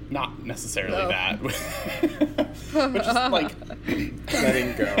 not necessarily No. that, but just like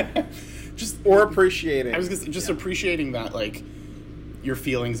Letting go. just Or appreciating. I was gonna say, just appreciating that like your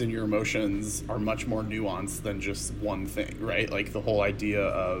feelings and your emotions are much more nuanced than just one thing, right? Like the whole idea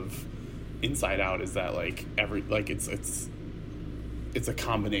of Inside Out is that like it's a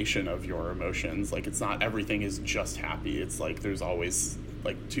combination of your emotions. Like it's not everything is just happy. It's like there's always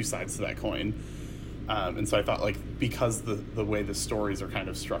like two sides to that coin. And so I thought like because the way the stories are kind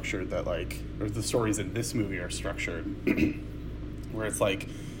of structured that like, or the stories in this movie are structured where it's like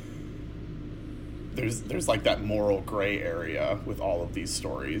there's like that moral gray area with all of these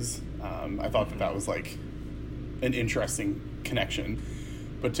stories. I thought that was like an interesting connection.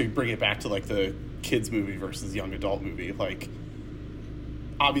 But to bring it back to like the kids movie versus young adult movie, like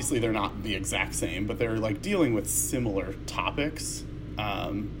obviously they're not the exact same, but they're like dealing with similar topics.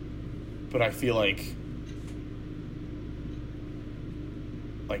 But I feel like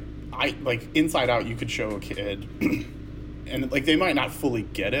Inside Out you could show a kid and like they might not fully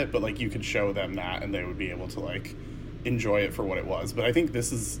get it, but like you could show them that and they would be able to like enjoy it for what it was. But I think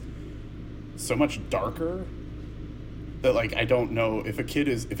this is so much darker that like I don't know if a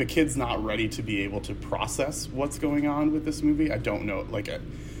kid's not ready to be able to process what's going on with this movie. I don't know,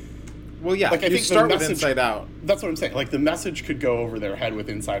 Well, yeah, like, I you think the start with message- Inside Out. that's what I'm saying. Like the message could go over their head with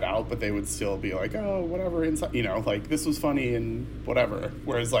Inside Out, but they would still be like, oh, whatever, inside, like this was funny and whatever.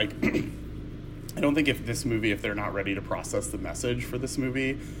 Whereas like I don't think if they're not ready to process the message for this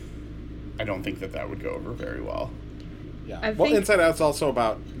movie, I don't think that would go over very well. Yeah. I Well, think- Inside Out's also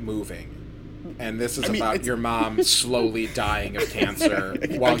about moving. And this is about it's- your mom slowly dying of cancer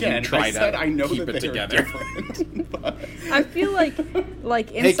while Again, you try I said to I know keep that it they are together. different, but I feel like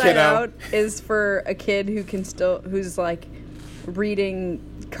Inside kiddo. Out is for a kid who's like reading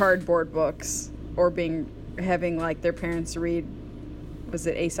cardboard books or having like their parents read, was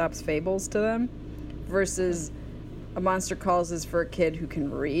it Aesop's Fables to them, versus A Monster Calls is for a kid who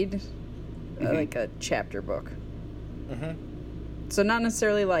can read like a chapter book. Mhm. So not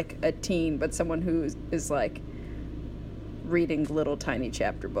necessarily like a teen, but someone who is like reading little tiny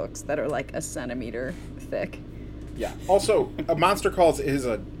chapter books that are like a centimeter thick. Yeah. Also, A Monster Calls is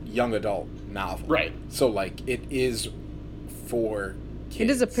a young adult novel. Right. So, like, it is for kids. It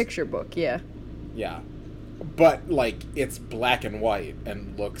is a picture book, yeah. Yeah. But, like, it's black and white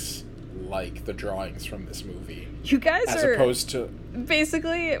and looks like the drawings from this movie. You guys As are opposed to...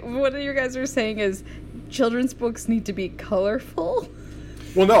 basically what you guys are saying is children's books need to be colorful.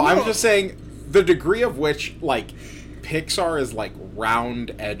 Well, no, I'm just saying the degree of which, like, Pixar is, like,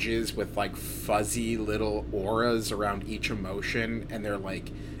 round edges with, like, fuzzy little auras around each emotion, and they're,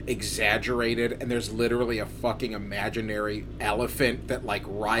 like, exaggerated, and there's literally a fucking imaginary elephant that, like,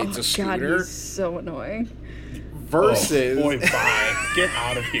 rides a God, scooter. he's so annoying. Versus... oh, boy, bye. Get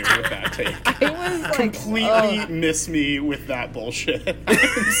out of here with that take. It was like Completely miss me with that bullshit. I'm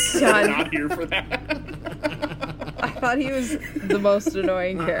so God. not here for that. I thought he was the most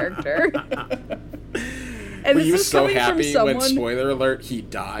annoying character. And Were this you is so coming from happy someone when, spoiler alert, he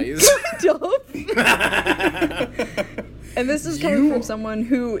dies? And this is coming from someone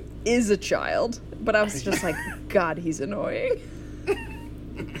who is a child, but I was just like, God, he's annoying.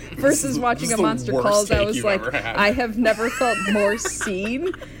 Versus watching this A is the Monster worst Calls, I take was you've like, ever had. I have never felt more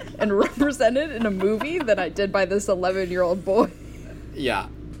seen and represented in a movie than I did by this 11-year-old boy. Yeah.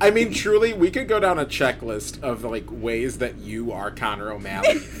 I mean, truly, we could go down a checklist of, like, ways that you are Connor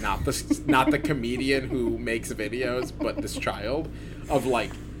O'Malley, not the comedian who makes videos, but this child, of,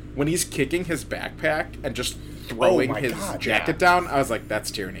 like, when he's kicking his backpack and just throwing Oh my his God, jacket yeah. down, I was like, that's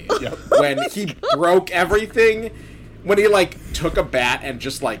tyranny. Yep. When he broke everything, when he, like, took a bat and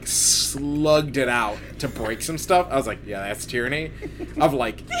just, like, slugged it out to break some stuff, I was like, yeah, that's tyranny. Of,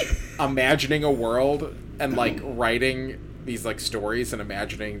 like, imagining a world and, like, writing these, like, stories and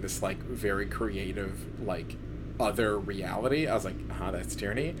imagining this, like, very creative, like, other reality. I was like, that's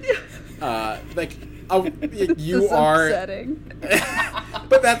tyranny. Like, you It's are... upsetting.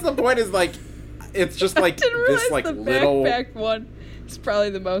 But that's the point, is, like, it's just, like, Didn't realize this, like, the little... backpack one is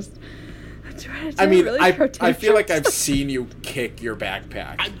probably the most. I mean, really I protect feel like I've yourself? seen you kick your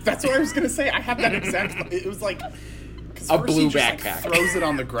backpack. That's what I was gonna say. I had that exact. It was like 'cause A first blue he just, like, backpack. throws it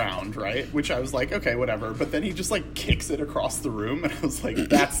on the ground, right? Which I was like, okay, whatever. But then he just like kicks it across the room, and I was like,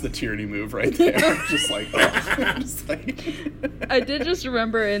 that's the tyranny move right there. Just like, just like. I did just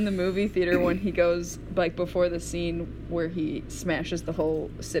remember in the movie theater when he goes, like, before the scene where he smashes the whole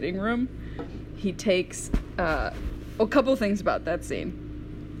sitting room, he takes a couple things about that scene.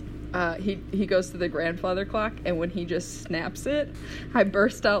 He goes to the grandfather clock, and when he just snaps it, I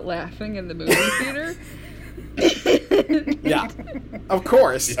burst out laughing in the movie theater. Yeah, of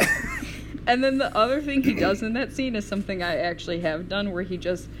course. Yeah. And then the other thing he does in that scene is something I actually have done, where he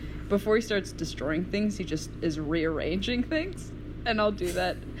just, before he starts destroying things, he just is rearranging things. And I'll do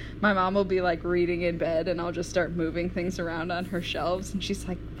that. My mom will be like reading in bed, and I'll just start moving things around on her shelves, and she's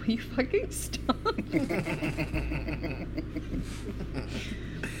like, will you fucking stop?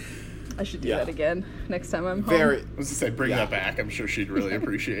 I should do that again next time I'm home. I was gonna say, bring that back. I'm sure she'd really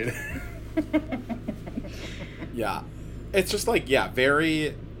appreciate it. Yeah. It's just like,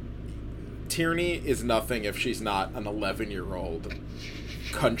 very... Tierney is nothing if she's not an 11-year-old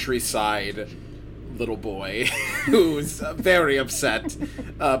countryside little boy who's very upset,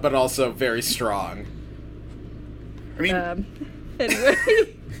 but also very strong. I mean... Anyway...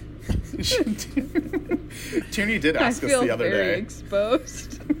 Tierney did ask us the other day. I feel very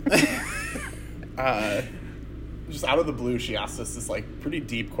exposed. Just out of the blue, she asked us this, like, pretty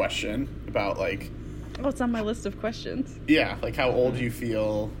deep question about, like... Oh, it's on my list of questions. Yeah, like how old you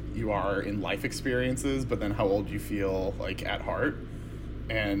feel you are in life experiences, but then how old you feel, like, at heart.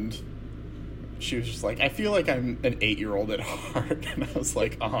 And she was just like, I feel like I'm an 8-year-old at heart. And I was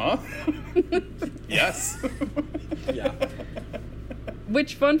like, uh-huh. Yes. Yeah.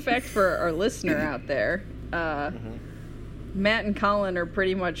 Which, fun fact for our listener out there, Matt and Colin are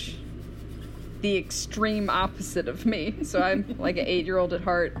pretty much the extreme opposite of me. So I'm like an 8-year-old at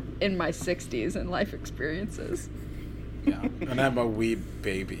heart in my 60s in life experiences. Yeah, and I'm a wee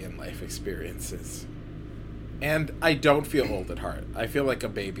baby in life experiences. And I don't feel old at heart. I feel like a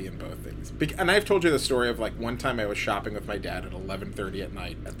baby in both things. And I've told you the story of, like, one time I was shopping with my dad at 11:30 at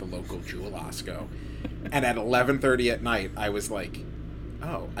night at the local Jewel Osco. And at 11:30 at night, I was like,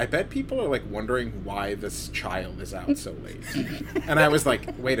 oh, I bet people are, like, wondering why this child is out so late. And I was like,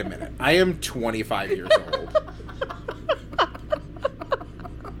 wait a minute. I am 25 years old.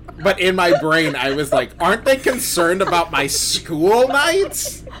 But in my brain, I was like, aren't they concerned about my school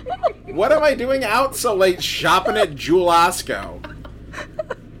nights? What am I doing out so late shopping at Jewel Osco?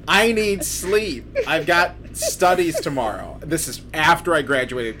 I need sleep. I've got studies tomorrow. This is after I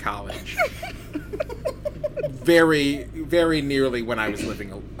graduated college. Very, very nearly when I was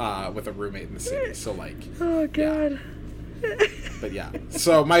living with a roommate in the city. So, like... Oh, God. Yeah. But, yeah.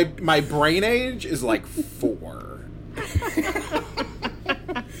 So, my brain age is, like, 4.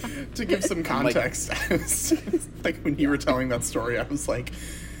 To give some context, like when you were telling that story, I was like,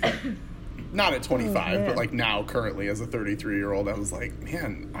 not at 25, but like now, currently as a 33-year-old, I was like,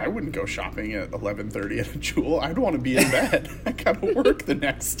 man, I wouldn't go shopping at 11:30 at a Jewel. I'd want to be in bed. I gotta work the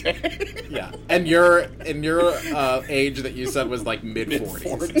next day. Yeah, and your age that you said was like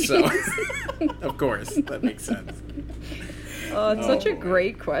mid-40s. So of course that makes sense. Oh, it's such a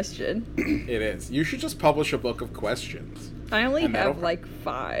great question. It is. You should just publish a book of questions. I only have like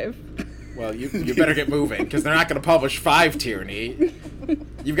 5. Well, you better get moving, because they're not going to publish 5, Tierney.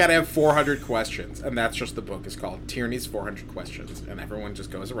 You've got to have 400 questions, and that's just the book. It's called Tierney's 400 Questions, and everyone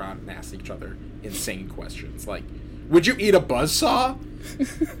just goes around and asks each other insane questions. Like, would you eat a buzzsaw?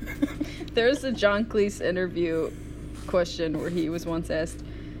 There's a John Cleese interview question where he was once asked,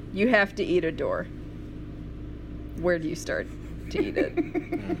 you have to eat a door. Where do you start to eat it?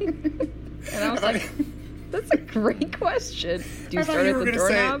 And I was like... That's a great question. Do you start at the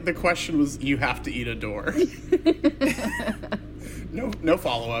doorknob? The question was, you have to eat a door. No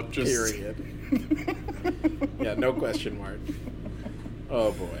follow-up, just... Period. Yeah, no question mark.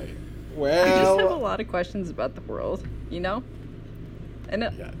 Oh, boy. I Well... just have a lot of questions about the world, you know? And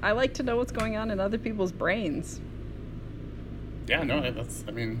I like to know what's going on in other people's brains. Yeah, no,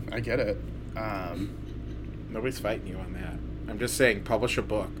 I get it. Nobody's fighting you on that. I'm just saying, publish a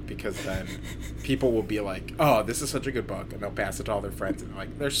book, because then people will be like, oh, this is such a good book, and they'll pass it to all their friends, and they're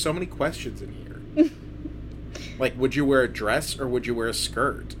like, there's so many questions in here. Like, would you wear a dress, or would you wear a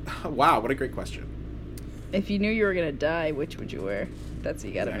skirt? Wow, what a great question. If you knew you were going to die, which would you wear?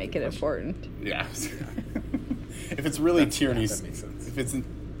 You gotta make it important. Yeah. If it's really Tierney's... that makes sense. If it's in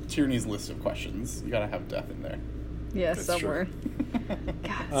Tierney's list of questions, you gotta have death in there. Yeah, That's somewhere. God,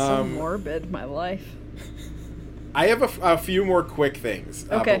 it's so morbid, my life. I have a few more quick things,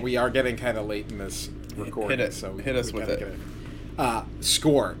 Okay. but we are getting kind of late in this recording. Hit it. So Hit us with it.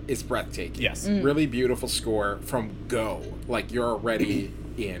 Score is breathtaking. Yes. Really beautiful score from Go. Like, you're already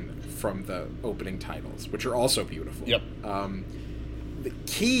in from the opening titles, which are also beautiful. Yep.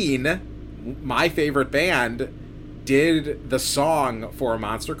 Keane, my favorite band, did the song for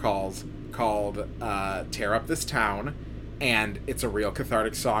Monster Calls called Tear Up This Town. And it's a real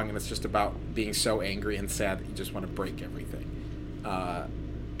cathartic song, and it's just about being so angry and sad that you just want to break everything.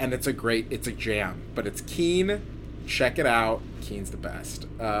 And it's a jam. But it's Keane. Check it out. Keane's the best.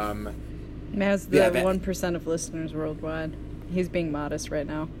 Has the Yeah, that- 1% of listeners worldwide. He's being modest right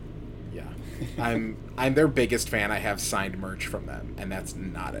now. Yeah. I'm their biggest fan. I have signed merch from them, and that's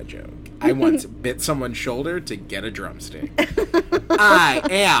not a joke. I once bit someone's shoulder to get a drumstick. I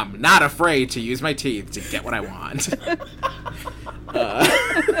am not afraid to use my teeth to get what I want.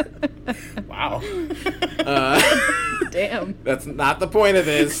 Wow. Damn. That's not the point of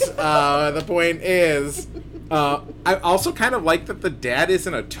this. The point is, I also kind of like that the dad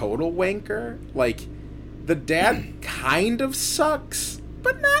isn't a total wanker. Like, the dad kind of sucks,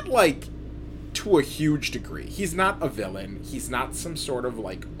 but not, like, to a huge degree. He's not a villain. He's not some sort of,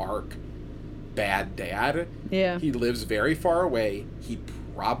 like, arc bad dad. Yeah. He lives very far away. He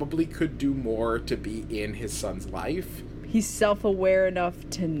probably could do more to be in his son's life. He's self-aware enough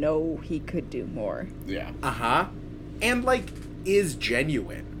to know he could do more. Yeah. Uh-huh. And, like, is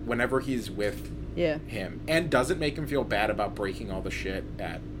genuine whenever he's with Yeah. him. And doesn't make him feel bad about breaking all the shit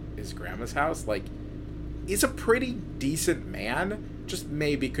at his grandma's house. Like, is a pretty decent man. Just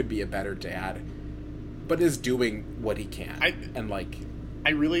maybe could be a better dad. But is doing what he can. I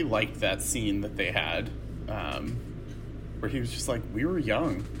really liked that scene that they had, where he was just like, we were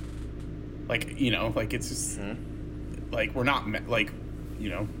young. Like, you know, like, it's just... Like, we're not, like, you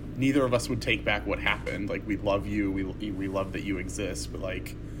know, neither of us would take back what happened. Like, we love you, we love that you exist, but,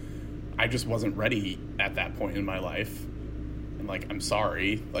 like, I just wasn't ready at that point in my life. And, like, I'm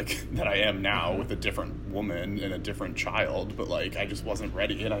sorry, like, that I am now with a different woman and a different child, but, like, I just wasn't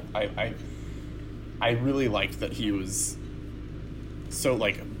ready. And I really liked that he was so,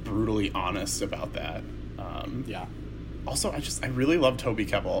 like, brutally honest about that. Yeah. Also, I really love Toby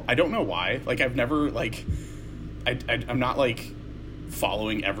Kebbell. I don't know why. Like, I've never, like... I'm not, like,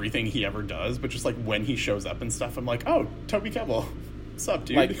 following everything he ever does, but just, like, when he shows up and stuff, I'm like, oh, Toby Kebbell. What's up,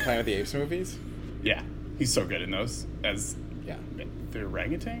 dude? Like Planet of the Apes movies? Yeah. He's so good in those. As Yeah. the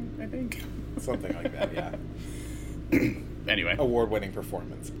orangutan, I think? Something like that, yeah. Anyway. Award-winning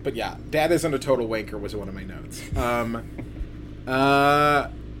performance. But yeah, Dad Isn't a Total Wanker was one of my notes.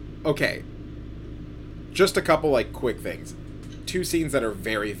 Okay. Just a couple, like, quick things. Two scenes that are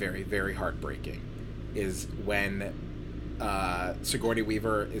very, very, very heartbreaking is when Sigourney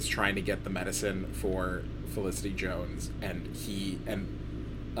Weaver is trying to get the medicine for Felicity Jones, and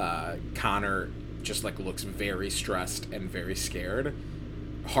Connor just, like, looks very stressed and very scared.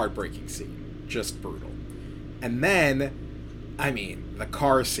 Heartbreaking scene. Just brutal. And then, I mean, the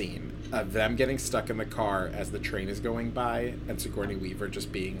car scene of them getting stuck in the car as the train is going by, and Sigourney Weaver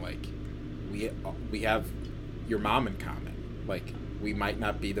just being like, we have your mom in common. Like, we might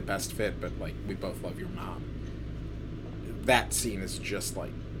not be the best fit, but, like, we both love your mom. That scene is just,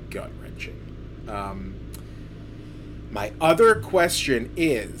 like, gut-wrenching. My other question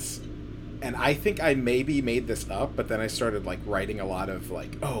is, and I think I maybe made this up, but then I started, like, writing a lot of,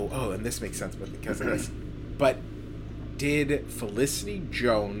 like, oh, and this makes sense because of this. But did Felicity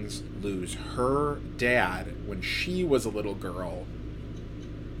Jones lose her dad when she was a little girl?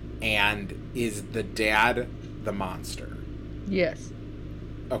 And is the dad the monster? Yes.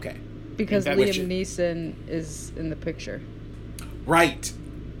 Okay. Because That- Liam Neeson is in the picture. Right.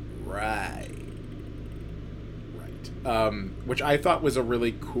 Which I thought was a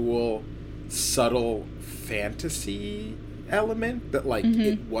really cool, subtle fantasy element that, like,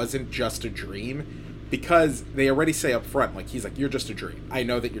 it wasn't just a dream, because they already say up front, like, he's like, you're just a dream. I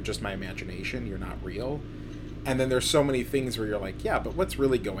know that you're just my imagination. You're not real. And then there's so many things where you're like, yeah, but what's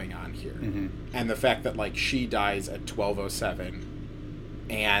really going on here? And the fact that, like, she dies at 12:07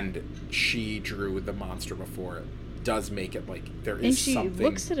 and she drew the monster before it does make it, like, there is And she something.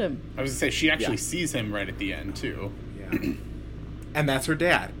 looks at him. I was gonna say, she actually Yeah. sees him right at the end, too. Yeah. And that's her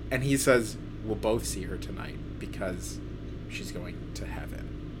dad. And he says, we'll both see her tonight because she's going to heaven.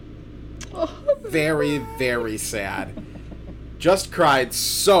 Very, very sad. Just cried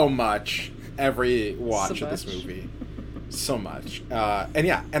so much every watch So of this much. movie. So much. And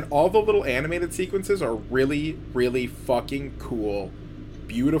yeah, and all the little animated sequences are really, really fucking cool.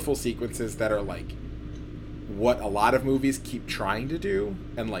 Beautiful sequences that are, like, what a lot of movies keep trying to do,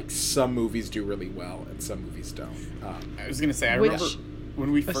 and, like, some movies do really well and some movies don't. I was gonna say, I Which- remember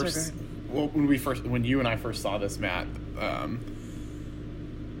when we Oh, sorry, first, go when you and I first saw this, Matt,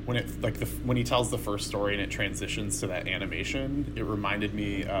 when it, like, when he tells the first story and it transitions to that animation, it reminded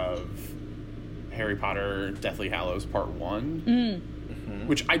me of Harry Potter Deathly Hallows Part 1,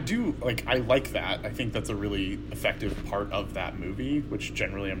 which I do, like, I like that. I think that's a really effective part of that movie, which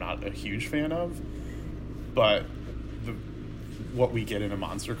generally I'm not a huge fan of. But what we get in A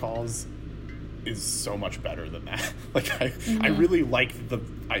Monster Calls is so much better than that. Like, I really like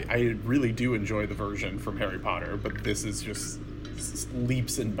I really do enjoy the version from Harry Potter, but this is just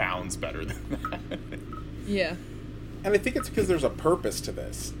leaps and bounds better than that. Yeah. And I think it's because there's a purpose to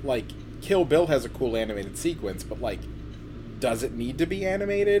this. Like, Kill Bill has a cool animated sequence, but, like, does it need to be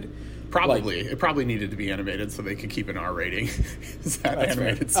animated? Probably. Like, It probably needed to be animated so they could keep an R rating. 'Cause that That's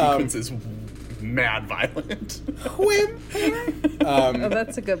animated fair. sequence is mad violent. Oh,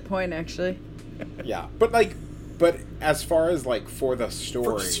 that's a good point, actually. Yeah, but as far as, like, for the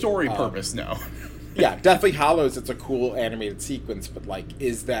story... For story purpose, no. Yeah, Deathly Hallows, it's a cool animated sequence, but, like,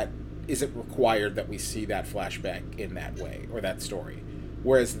 is it required that we see that flashback in that way, or that story?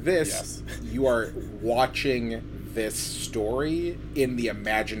 Whereas this, Yes. you are watching this story in the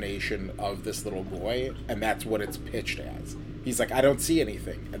imagination of this little boy, and that's what it's pitched as. He's like, I don't see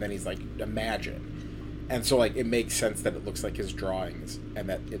anything, and then he's like, imagine. And so, like, it makes sense that it looks like his drawings, and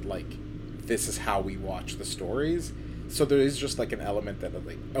that it, like, this is how we watch the stories. So there is just, like, an element that,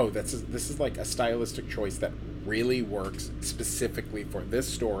 like, oh, this is like a stylistic choice that really works specifically for this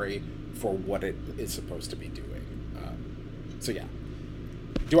story, for what it is supposed to be doing. So yeah.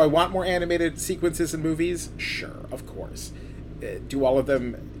 Do I want more animated sequences in movies? Sure, of course. Do all of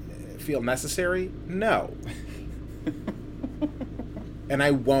them feel necessary? No. And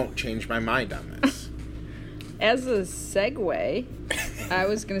I won't change my mind on this. As a segue, I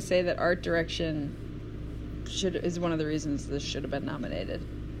was going to say that art direction is one of the reasons this should have been nominated.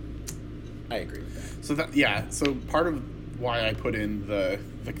 I agree with that. So part of why I put in the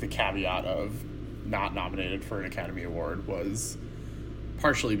caveat of not nominated for an Academy Award was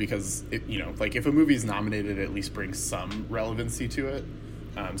partially because if a movie is nominated, it at least brings some relevancy to it.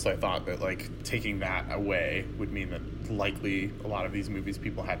 So I thought that, like, taking that away would mean that likely a lot of these movies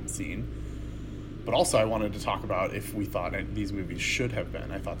people hadn't seen. But also I wanted to talk about if we thought these movies should have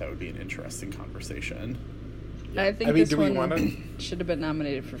been. I thought that would be an interesting conversation. I think this one should have been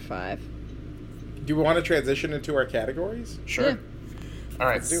nominated for 5. Do we want to transition into our categories? Sure. Yeah. All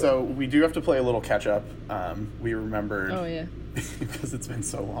right, so we do have to play a little catch up. We remembered... Oh, yeah. because it's been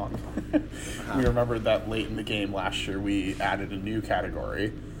so long. We remembered that late in the game last year we added a new category,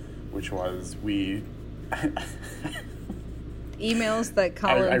 which was emails that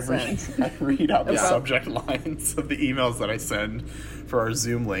Colin sends. I read out the About- subject lines of the emails that I send for our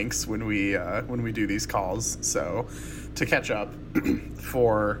Zoom links when we do these calls. So to catch up,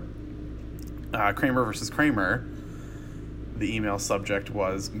 for Kramer versus Kramer, the email subject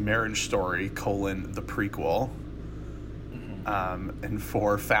was Marriage Story: the prequel. And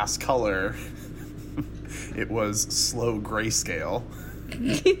for Fast Color, it was Slow Grayscale.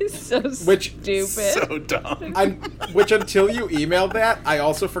 He's so stupid. So dumb. Which, until you emailed that, I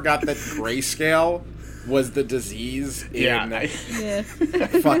also forgot that grayscale was the disease in Yeah.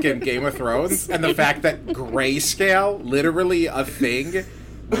 fucking Game of Thrones. And the fact that grayscale, literally a thing,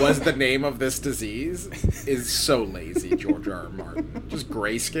 was the name of this disease is so lazy, George R. R. Martin. Just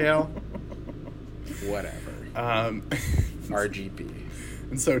grayscale? Whatever. RGB.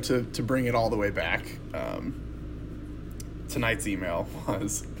 And so to bring it all the way back, tonight's email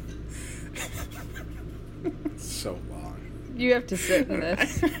was... So long. You have to sit in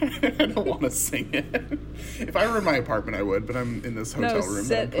this. I don't want to sing it. If I were in my apartment, I would, but I'm in this hotel room.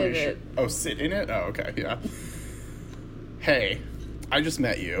 Sit I'm pretty in it. Oh, sit in it? Oh, okay, yeah. Hey, I just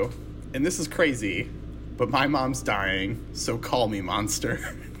met you, and this is crazy, but my mom's dying, so call me monster.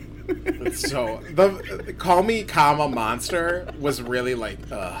 So the call me comma monster was really like,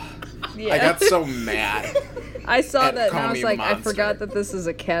 ugh. Yeah. I got so mad. I saw And that and call I was me like, I monster. forgot that this is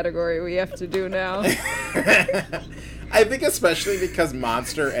a category we have to do now. I think especially because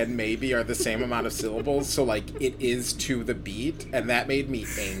monster and maybe are the same amount of syllables, so like it is to the beat, and that made me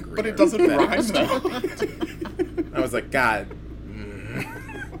angry. But it doesn't rhyme, though. I was like, God.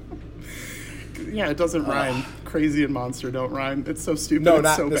 Yeah, it doesn't rhyme. Crazy and monster don't rhyme. It's so stupid. No, it's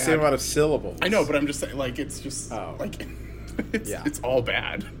not so the bad. same amount of syllables. I know, but I'm just saying, like, it's just, like, Yeah. it's all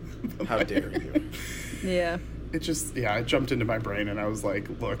bad. How dare you? Yeah. It just, it jumped into my brain, and I was like,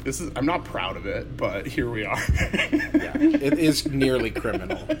 look, I'm not proud of it, but here we are. Yeah, it is nearly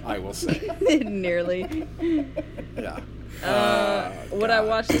criminal, I will say. Nearly. Yeah. Would I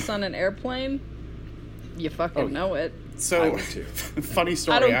watch this on an airplane? You fucking know it. I So, would too. funny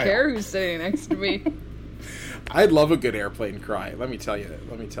story. I don't care who's sitting next to me. I love a good airplane cry. Let me tell you.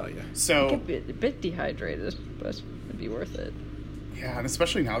 So, A bit dehydrated, but it'd be worth it. yeah, and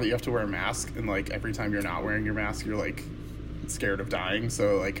especially now that you have to wear a mask, and, like, every time you're not wearing your mask, you're, like, scared of dying,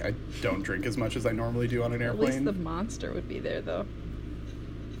 so, like, I don't drink as much as I normally do on an At least airplane. the monster would be there, though.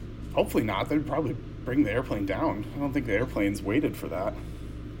 Hopefully not. They'd probably bring the airplane down. I don't think the airplane's waited for that.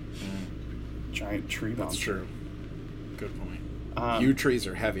 Giant tree monster. That's true. Good point. Um, Yew trees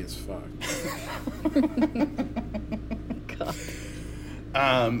are heavy as fuck. God.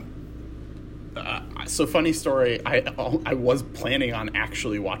 So funny story. I was planning on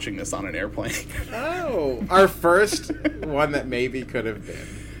actually watching this on an airplane. Oh, our first one that maybe could have been.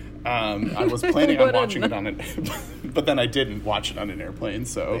 I was planning on watching it on it, but then I didn't watch it on an airplane.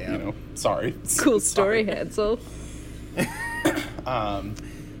 So sorry. Cool story, Hansel.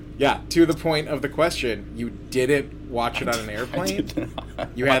 Yeah, to the point of the question, you didn't watch it on an airplane?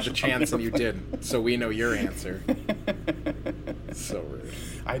 You had the chance and you didn't. So we know your answer. So rude.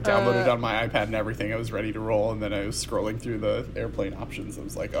 I downloaded it on my iPad and everything. I was ready to roll, and then I was scrolling through the airplane options. I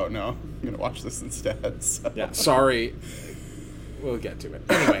was like, oh no, I'm going to watch this instead. So. Yeah, sorry. We'll get to it.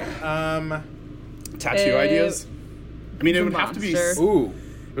 Anyway, tattoo ideas? I mean, it would have to be... Ooh,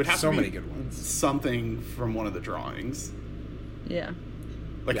 it would have so to be many good ones. Something from one of the drawings. Yeah.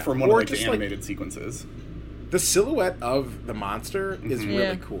 From one of the animated sequences. The silhouette of the monster is really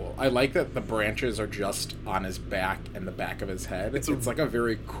Yeah. cool. I like that the branches are just on his back and the back of his head. It's like a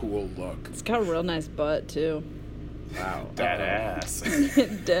very cool look. It's got a real nice butt, too. Wow. Dead ass.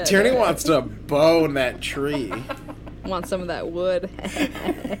 Dead. Tierney wants to bone that tree. Want some of that wood.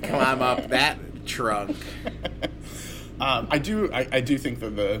 Climb up that trunk. I do think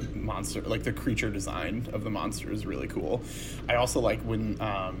that the monster, like the creature design of the monster, is really cool. I also like when,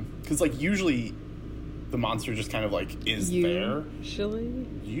 because like usually the monster just kind of like is there.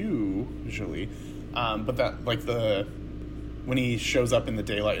 Usually. But that like when he shows up in the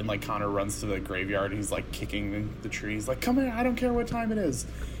daylight and like Connor runs to the graveyard and he's like kicking the tree. He's like, come here, I don't care what time it is.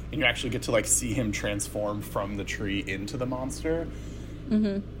 And you actually get to like see him transform from the tree into the monster.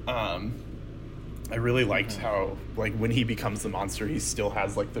 Mm-hmm. I really liked how, like, when he becomes the monster, he still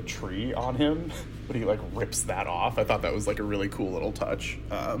has, like, the tree on him, but he, like, rips that off. I thought that was, like, a really cool little touch.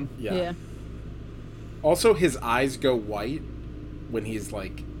 Yeah. Also, his eyes go white when he's,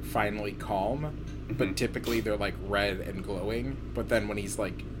 like, finally calm, but typically they're, like, red and glowing. But then when he's,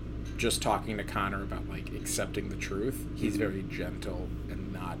 like, just talking to Connor about, like, accepting the truth, he's very gentle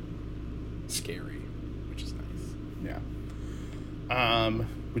and not scary, which is nice. Yeah.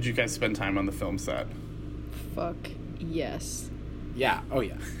 Would you guys spend time on the film set? Fuck yes. Yeah. Oh,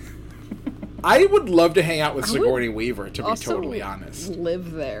 yeah. I would love to hang out with Sigourney Weaver, to be totally honest.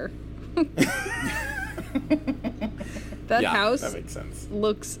 Live there. That house that makes sense.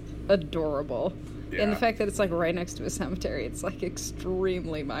 looks adorable. Yeah. And the fact that it's like right next to a cemetery, it's like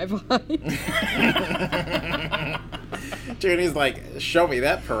extremely my vibe. Tierney's like, show me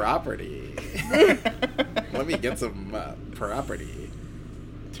that property. Let me get some property.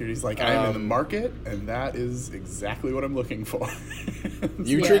 Tierney's like, I am in the market, and that is exactly what I'm looking for.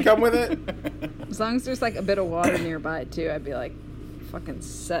 You tree come with it? As long as there's like a bit of water nearby too, I'd be like fucking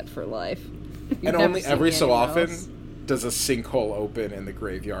set for life. You'd And never only see every me so anywhere often else. does a sinkhole open in the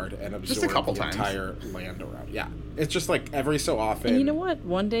graveyard and absorb Just a couple the times. entire land around. Yeah. It's just like every so often. And you know what?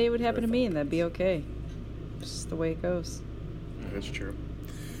 One day it would happen to me, and that'd be okay. Just the way it goes. That's true.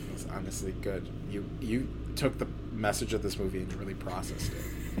 It's honestly good. You took the message of this movie and you really processed it.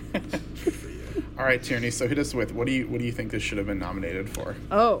 Good for you. All right, Tierney. So hit us with what do you think this should have been nominated for?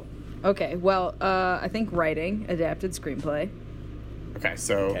 Oh, okay. Well, I think writing, adapted screenplay. Okay,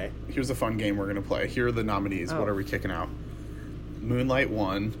 so here's a fun game we're gonna play. Here are the nominees. What are we kicking out? Moonlight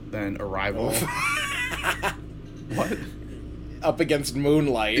won, then Arrival. What? Up against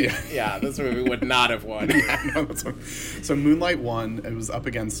Moonlight. Yeah, this movie would not have won. So Moonlight won. It was up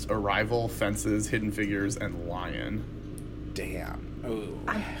against Arrival, Fences, Hidden Figures, and Lion. Damn. Oh.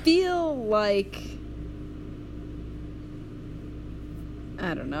 I feel like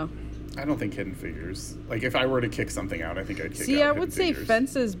I don't know. I don't think Hidden Figures. Like, if I were to kick something out, I think I'd kick out See, I Hidden would say Figures.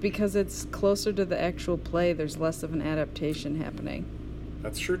 Fences because it's closer to the actual play. There's less of an adaptation happening.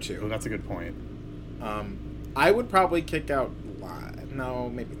 That's true Oh, too. that's a good point. I would probably kick out Lion. No,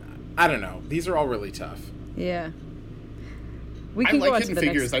 maybe not. I don't know. These are all really tough. Yeah. We I can go like on Hidden to the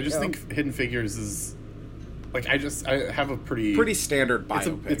Figures. next I just go. think Hidden Figures is like I have a pretty standard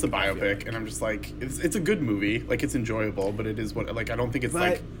biopic. It's a I feel biopic, like. and I'm just like it's a good movie. Like, it's enjoyable, but it is what like I don't think it's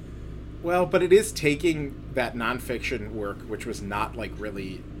like. Well, but it is taking that nonfiction work, which was not like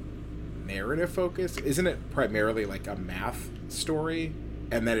really narrative focused. Isn't it primarily like a math story,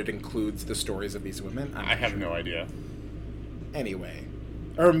 and then it includes the stories of these women? I have no idea. Anyway.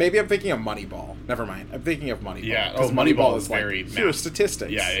 Or maybe I'm thinking of Moneyball. Never mind. I'm thinking of Moneyball. Yeah. 'Cause Oh, Moneyball is like, very here are math.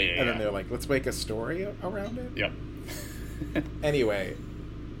 statistics. Yeah. And then they're like, let's make a story around it. Yep. Anyway,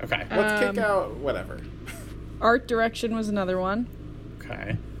 Okay. let's kick out whatever. Art direction was another one.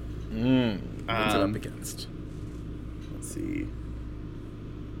 Okay. What's it up against? Let's see.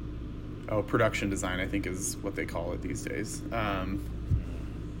 Oh, production design, I think, is what they call it these days.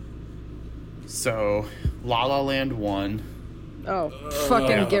 So, La La Land won. Oh,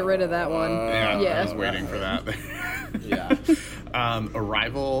 fucking get rid of that one. Yeah, I Yeah. was waiting for that. Yeah.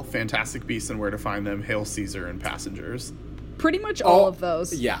 Arrival, Fantastic Beasts and Where to Find Them, Hail Caesar, and Passengers. Pretty much all of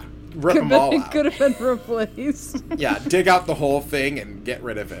those. Yeah. Rip them all out. Could have been replaced. Yeah, dig out the whole thing and get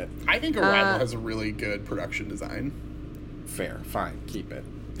rid of it. I think Arrival has a really good production design. Fair. Fine. Keep it.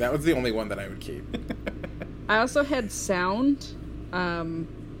 That was the only one that I would keep. I also had sound,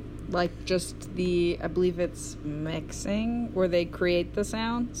 like just I believe it's mixing, where they create the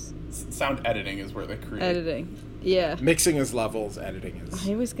sounds. Sound editing is where they create. Editing. Yeah. Mixing is levels, editing is...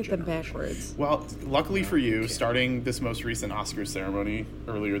 I always get them backwards. Well, luckily for you, starting this most recent Oscars ceremony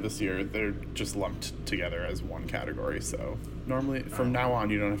earlier this year, they're just lumped together as one category. So normally, from now on,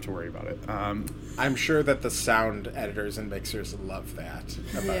 you don't have to worry about it. I'm sure that the sound editors and mixers love that,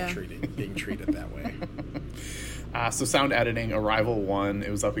 about being treated that way. So sound editing, Arrival won. It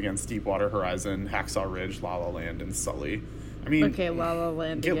was up against Deepwater Horizon, Hacksaw Ridge, La La Land, and Sully. I mean, Okay, La La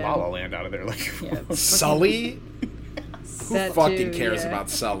Land get again. La La Land out of there. Like, Yeah. Sully? Who That fucking too, cares yeah. about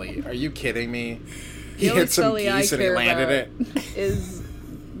Sully? Are you kidding me? He The only hit some Sully I geese and he care landed about it. is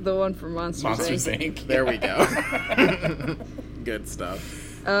the one from Monsters, Inc. There we go. Good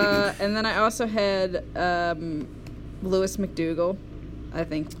stuff. And then I also had Louis McDougall. I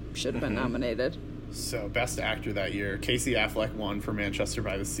think should have been nominated. So, best actor that year, Casey Affleck won for Manchester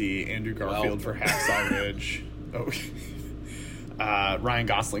by the Sea, Andrew Garfield for Hacksaw Ridge, Ryan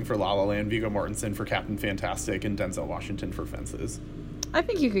Gosling for La La Land, Viggo Mortensen for Captain Fantastic, and Denzel Washington for Fences. I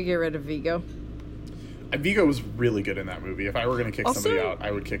think you could get rid of Viggo. Viggo was really good in that movie. If I were going to kick Also, somebody out,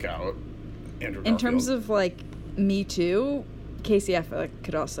 I would kick out Andrew Garfield. In terms of, like, Me Too, Casey Affleck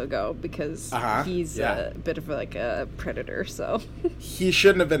could also go because he's a bit of, like, a predator, so... He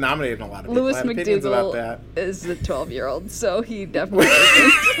shouldn't have been nominated in a lot of people. Louis I have opinions about McDougall that. is a 12-year-old, so he definitely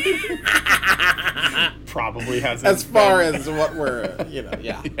isn't. Probably hasn't As far been- as what we're, yeah.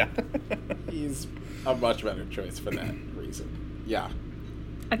 Yeah. He's a much better choice for that reason. Yeah.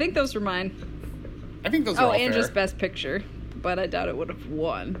 I think those were mine. I think those are all and fair. just Best Picture, but I doubt it would have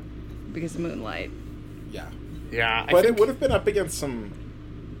won because of Moonlight. Yeah. Yeah, But it would have been up against some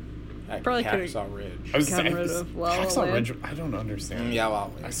Probably could've Hacksaw Ridge. I was gotten saying, rid of La La Hacksaw Land. Ridge, I don't understand. Yeah,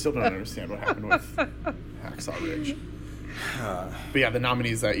 well, I still don't understand what happened with Hacksaw Ridge. But yeah, the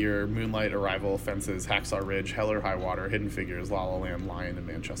nominees that year, Moonlight, Arrival, Fences, Hacksaw Ridge, Hell or High Water, Hidden Figures, La La Land, Lion, and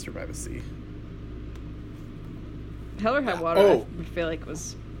Manchester by the Sea. Hell or High Water, Oh. I feel like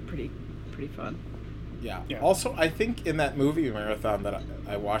was pretty fun. Yeah. Yeah. Also, I think in that movie marathon that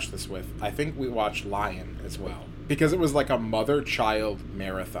I watched this with, I think we watched Lion as well. Because it was like a mother-child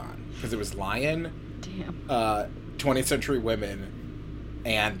marathon. Because it was Lion, Damn. 20th Century Women,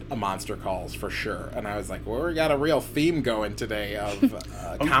 and A Monster Calls for sure. And I was like, well, we got a real theme going today of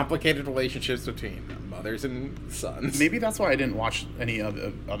complicated relationships between mothers and sons. Maybe that's why I didn't watch any of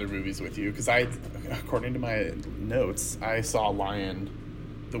the other movies with you, because according to my notes, I saw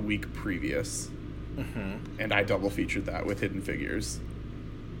Lion the week previous, and I double featured that with Hidden Figures.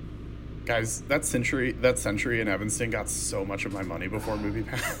 Guys, that Century in Evanston got so much of my money before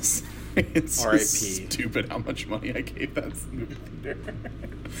MoviePass. It's R.I.P. just stupid how much money I gave that movie theater. Oh,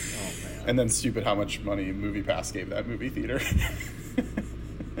 man. And then stupid how much money MoviePass gave that movie theater.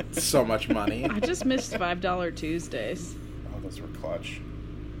 So much money. I just missed $5 Tuesdays. Oh, those were clutch.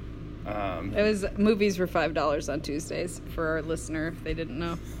 It was movies were $5 on Tuesdays for our listener if they didn't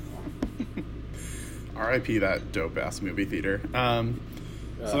know. R.I.P. that dope ass movie theater.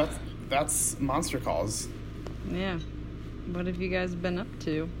 So that's Monster Calls. Yeah. What have you guys been up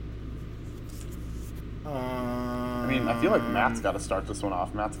to? I mean, I feel like Matt's got to start this one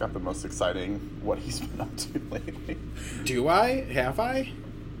off. Matt's got the most exciting what he's been up to lately. Do I? Have I?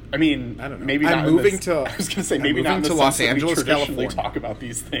 I mean, I don't know. maybe I'm not in moving this- to- I was gonna say I'm maybe not in moving the to sense Los that we Angeles, traditionally California. talk about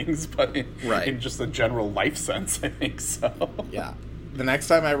these things, but in just a general life sense, I think so. Yeah. The next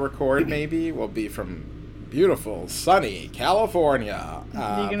time I record, maybe, will be from beautiful, sunny California. you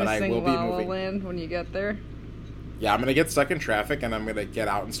But gonna I sing will be La La moving. Land when you get there? Yeah, I'm gonna get stuck in traffic, and I'm gonna get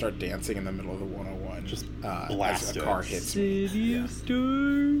out and start dancing in the middle of the 101. Just as blast a it. car hits me. City of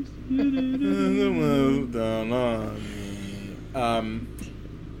Stars.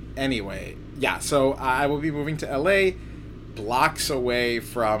 Anyway, yeah. So I will be moving to LA, blocks away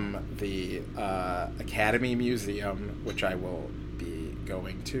from the Academy Museum, which I will be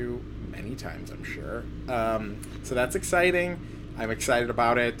going to many times, I'm sure. So that's exciting. I'm excited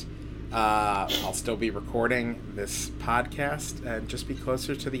about it. I'll still be recording this podcast and just be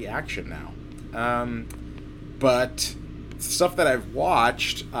closer to the action now. But stuff that I've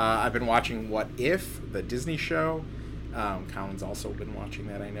watched, I've been watching What If, the Disney show. Colin's also been watching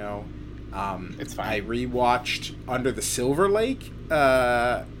that, I know. It's fine. I rewatched Under the Silver Lake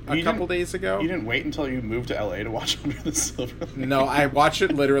a couple days ago. You didn't wait until you moved to LA to watch Under the Silver Lake? No, I watched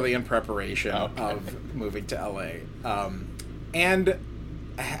it literally in preparation of moving to LA. And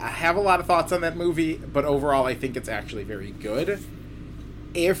I have a lot of thoughts on that movie, but overall I think it's actually very good.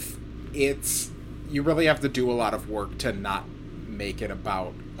 You really have to do a lot of work to not make it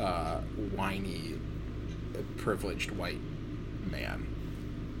about whiny, privileged white man.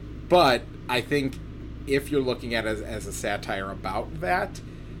 But I think if you're looking at it as a satire about that,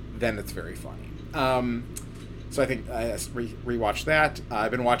 then it's very funny. So I think I rewatched that.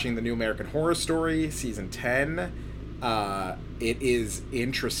 I've been watching the new American Horror Story, season 10. It is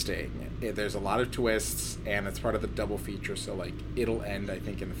interesting. There's a lot of twists, and it's part of the double feature, so like it'll end, I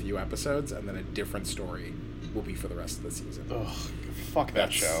think, in a few episodes, and then a different story will be for the rest of the season. Ugh, fuck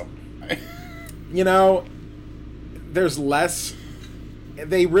that show. You know, there's less...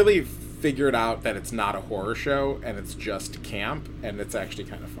 They really figured out that it's not a horror show, and it's just camp, and it's actually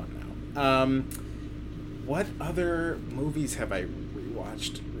kind of fun now. What other movies have I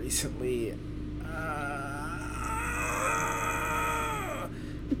rewatched recently?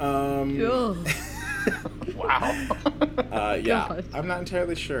 Ugh. Wow. Yeah, God. I'm not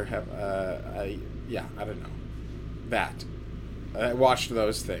entirely sure. I don't know. That. I watched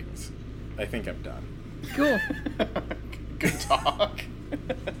those things. I think I'm done. Cool. Good talk.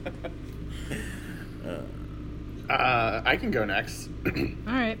 I can go next. All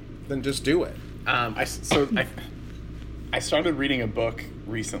right. Then just do it. I started reading a book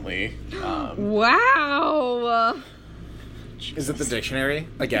recently. Wow. Is it the dictionary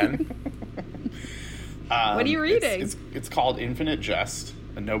again? What are you reading? It's called Infinite Jest,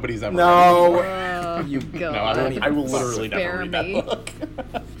 and nobody's ever No. read it before. God. No, I will literally Spare never read me. that book.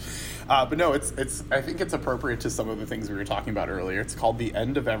 But no, it's. I think it's appropriate to some of the things we were talking about earlier. It's called The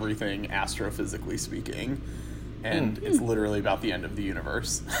End of Everything, Astrophysically Speaking, and it's literally about the end of the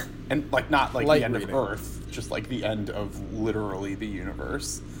universe, and like not like Light the end reading. of Earth, just like the end of literally the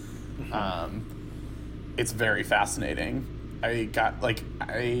universe. It's very fascinating. I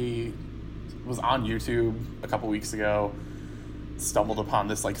was on YouTube a couple weeks ago, stumbled upon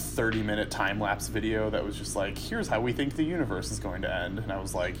this like 30-minute time-lapse video that was just like, here's how we think the universe is going to end. And I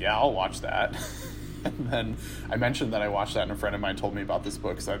was like, yeah, I'll watch that. And then I mentioned that I watched that, and a friend of mine told me about this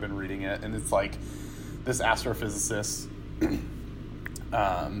book, so I've been reading it. And it's like this astrophysicist,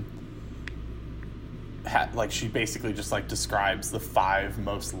 she basically just like describes the 5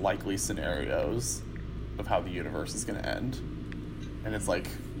 most likely scenarios of how the universe is going to end. And it's like,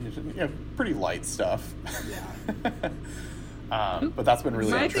 pretty light stuff. Yeah. But that's been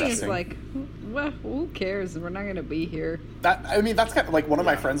really My interesting. thing is like, well, who cares? We're not gonna be here. That's kind of like one of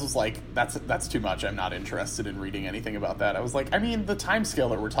my friends was like, that's too much. I'm not interested in reading anything about that. I was like, I mean, the time scale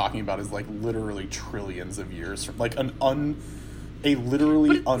that we're talking about is like literally trillions of years, like a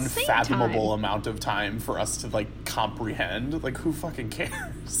literally But at the same unfathomable time- amount of time for us to like comprehend. Like, who fucking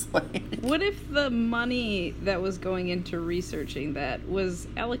cares? Like, What if the money that was going into researching that was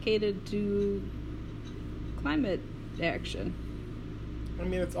allocated to climate action? I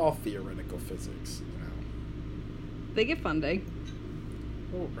mean, it's all theoretical physics, you know. They get funding.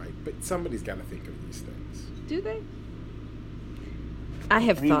 Oh, right. But somebody's got to think of these things. Do they? I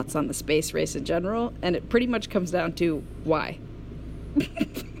have thoughts on the space race in general, and it pretty much comes down to why.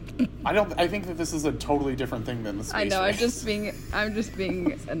 I think that this is a totally different thing than the space I know. race. I'm just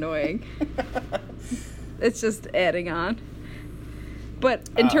being annoying. It's just adding on. But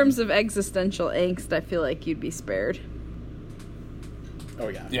in terms of existential angst, I feel like you'd be spared. Oh,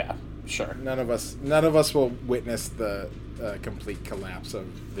 yeah. Yeah, sure. None of us will witness the complete collapse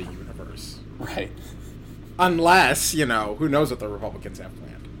of the universe. Right. Unless, who knows what the Republicans have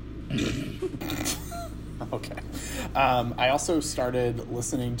planned. Okay. I also started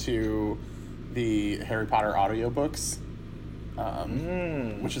listening to the Harry Potter audiobooks,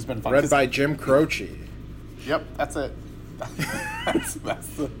 which has been fun. Read by Jim Croce. Yep, that's it.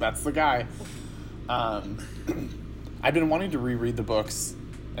 that's the guy. I've been wanting to reread the books,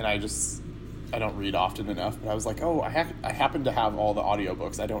 and I don't read often enough, but I was like, oh, I happen to have all the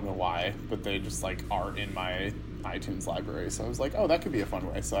audiobooks. I don't know why, but they just like are in my iTunes library. So I was like, oh, that could be a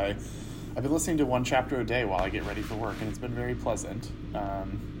fun way. So I've been listening to one chapter a day while I get ready for work, and it's been very pleasant.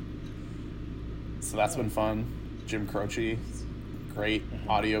 So that's been fun. Jim Croce, great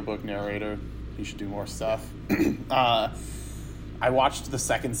audiobook narrator. He should do more stuff. I watched the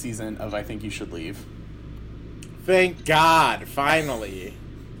second season of I Think You Should Leave. Thank God, finally.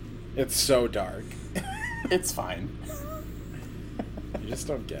 It's so dark. It's fine. You just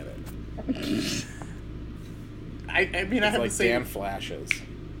don't get it. I mean, I It's have like the same. Dan Flashes.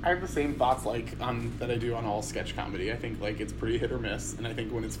 I have the same thoughts like that I do on all sketch comedy. I think like it's pretty hit or miss, and I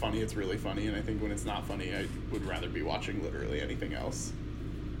think when it's funny, it's really funny, and I think when it's not funny, I would rather be watching literally anything else.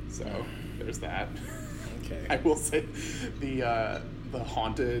 So there's that. Okay. I will say the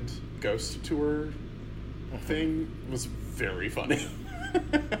haunted ghost tour thing was very funny.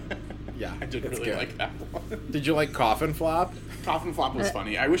 Yeah, I did it's really good. like that one. Did you like Coffin Flop? Coffin Flop was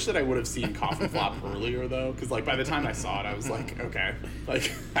funny. I wish that I would have seen Coffin Flop earlier though, because like by the time I saw it, I was like, okay,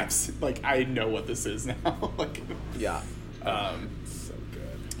 like I know what this is now. Like, Yeah. So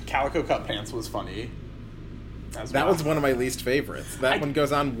good. Calico Cut Pants was funny. That was one of my least favorites. That one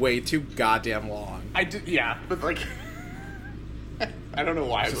goes on way too goddamn long. I did, yeah, but like, I don't know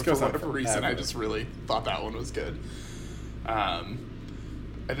why, It just but goes for on whatever reason, I forever. just really thought that one was good.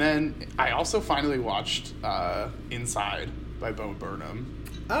 And then I also finally watched Inside by Bo Burnham.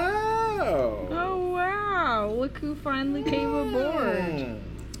 Oh. Oh wow! Look who finally came aboard.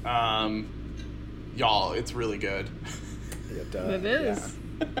 Y'all, it's really good. It is.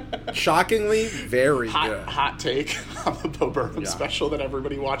 Yeah. Shockingly, very good. Hot take on the Bo Burnham Yeah. special that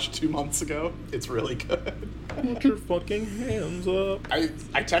everybody watched 2 months ago. It's really good. Put your fucking hands up. I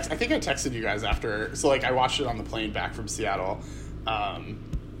think I texted you guys after. So like I watched it on the plane back from Seattle,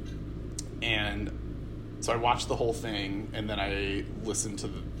 and so I watched the whole thing, and then I listened to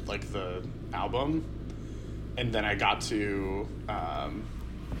the album, and then I got to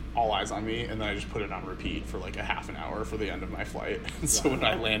All Eyes on Me, and then I just put it on repeat for like a half an hour for the end of my flight. And so when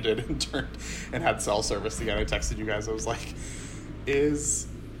I landed and turned and had cell service again, I texted you guys. I was like, "Is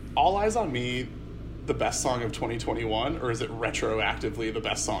All Eyes on Me the best song of 2021, or is it retroactively the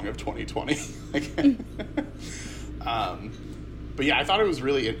best song of 2020?" But yeah, I thought it was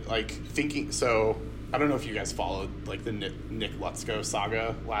really like thinking. So I don't know if you guys followed like the Nick Lutzko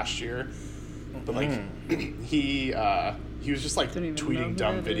saga last year, but like he was just like Don't even know tweeting who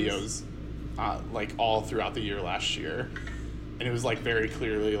dumb that videos like all throughout the year last year, and it was like very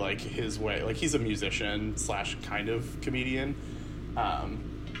clearly like his way. Like he's a musician / kind of comedian.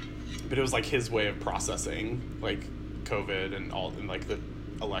 But it was like his way of processing like COVID and all, and like the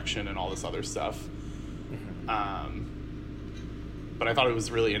election and all this other stuff. But I thought it was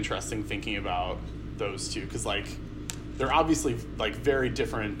really interesting thinking about those two, because like they're obviously like very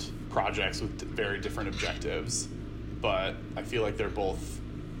different projects with very different objectives, but I feel like they're both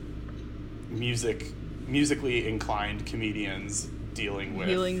musically inclined comedians dealing with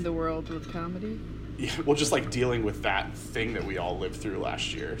Healing the world with comedy. yeah, well, just like dealing with that thing that we all lived through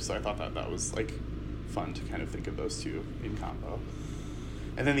last year. So I thought that was like fun to kind of think of those two in combo.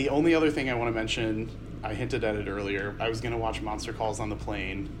 And then the only other thing I want to mention, I hinted at it earlier. I was going to watch Monster Calls on the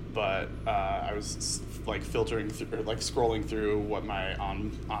plane, but I was like filtering through, or like scrolling through what my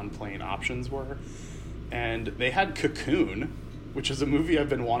on plane options were, and they had Cocoon, which is a movie I've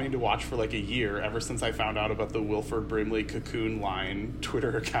been wanting to watch for like a year, ever since I found out about the Wilford Brimley Cocoon Line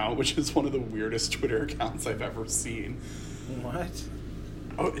Twitter account, which is one of the weirdest Twitter accounts I've ever seen. What?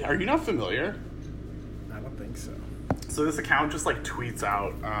 Oh, are you not familiar? I don't think so. So this account just like tweets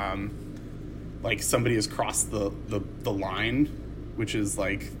out like somebody has crossed the line, which is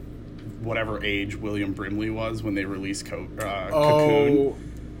like whatever age William Brimley was when they released Cocoon.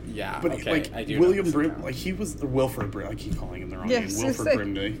 Yeah, But okay, like I do William know Brimley, like he was Wilford Brimley. I keep calling him the wrong name. Yes, Wilford yes,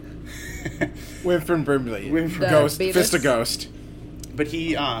 Brimley. Winfred Brimley. Winfred- Ghost. Beavis? Fist of Ghost. But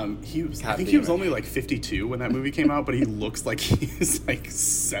he was. I think he damn was it. only like 52 when that movie came out. But he looks like he's like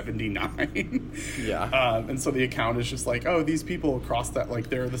 79. Yeah. And so the account is just like, oh, these people crossed that, like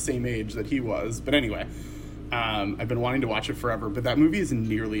they're the same age that he was. But anyway, I've been wanting to watch it forever. But that movie is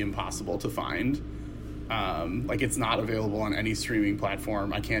nearly impossible to find. Like it's not available on any streaming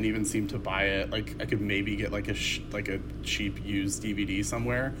platform. I can't even seem to buy it. Like I could maybe get like a cheap used DVD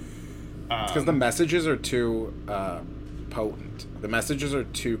somewhere. Because the messages are too potent. The messages are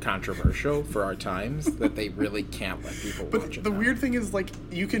too controversial for our times that they really can't let people watch But it. the now. weird thing is, like,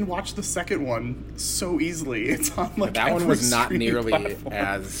 you can watch the second one so easily. It's on like that one every was not streaming nearly platform.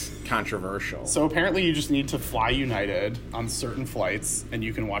 as controversial. So apparently, you just need to fly United on certain flights, and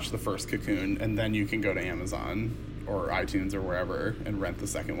you can watch the first Cocoon, and then you can go to Amazon or iTunes or wherever and rent the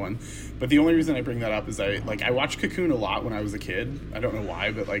second one. But the only reason I bring that up is I watched Cocoon a lot when I was a kid. I don't know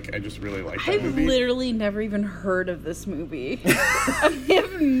why, but like I just really liked that I've movie. literally never even heard of this movie. I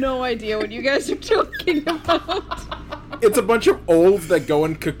have no idea what you guys are talking about. It's a bunch of olds that go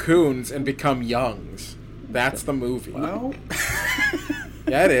in cocoons and become youngs. That's the movie. Well,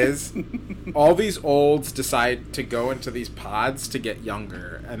 Yeah, it is. All these olds decide to go into these pods to get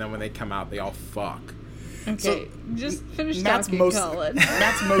younger, and then when they come out, they all fuck. Okay, So, just finish Matt's talking, most Colin.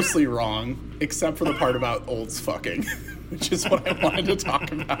 Matt's mostly wrong, except for the part about olds fucking. which is what I wanted to talk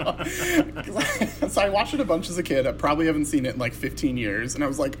about. So I watched it a bunch as a kid. I probably haven't seen it in like 15 years. And I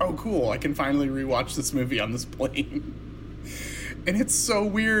was like, oh, cool. I can finally rewatch this movie on this plane. And it's so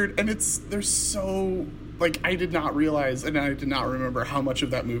weird. And there's so, like, I did not realize and I did not remember how much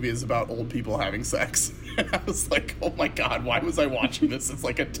of that movie is about old people having sex. And I was like, oh my God, why was I watching this as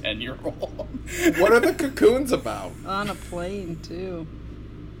like a 10-year-old? What are the cocoons about? On a plane, too.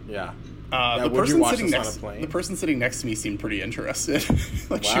 Yeah. The person sitting next to me seemed pretty interested.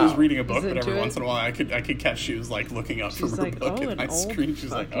 Like she was reading a book, but every once in a while I could catch she was like looking up from her book at my screen. She's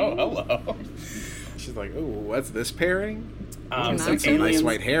like, "Oh, hello." She's like, "Oh, what's this pairing?" Some nice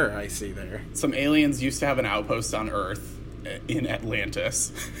white hair I see there. Some aliens used to have an outpost on Earth in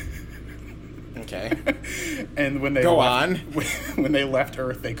Atlantis. Okay. And when they when they left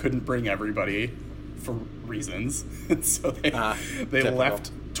Earth, they couldn't bring everybody for reasons, so they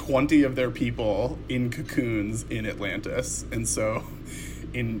left 20 of their people in cocoons in Atlantis. And so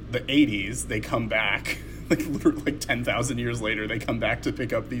in the 80s they come back, like literally like 10,000 years later, they come back to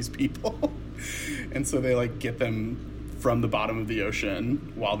pick up these people. And so they like get them from the bottom of the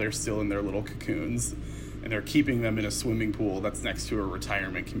ocean while they're still in their little cocoons, and they're keeping them in a swimming pool that's next to a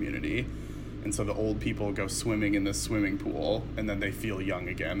retirement community. And so the old people go swimming in this swimming pool, and then they feel young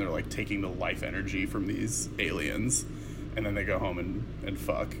again. They're like taking the life energy from these aliens. And then they go home and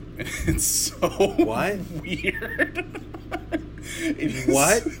fuck. It's so weird.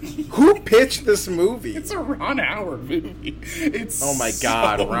 What? Who pitched this movie? It's a Ron Howard movie. It's oh my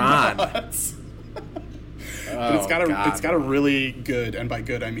God, so Ron. Nuts. But it's got a really good, and by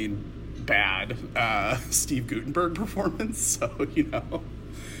good I mean bad, Steve Guttenberg performance. So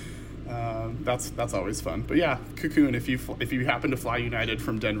that's always fun. But yeah, Cocoon. If you happen to fly United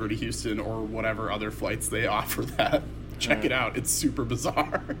from Denver to Houston or whatever other flights they offer that. Check it out. It's super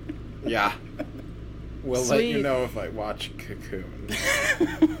bizarre. Yeah. We'll let you know if I watch Cocoon.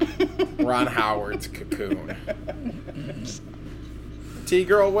 Ron Howard's Cocoon.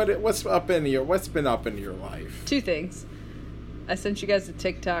 T-Girl, what's been up in your life? 2 things. I sent you guys a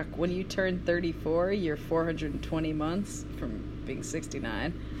TikTok. When you turn 34, you're 420 months from being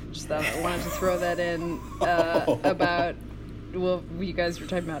 69. Just thought I wanted to throw that in about, well, you guys were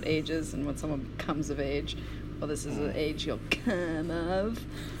talking about ages and when someone becomes of age. Well, this is an age you'll come of.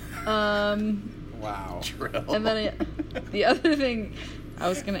 Wow. Drill. And then the other thing I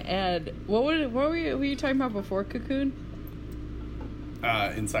was going to add, what were you talking about before Cocoon?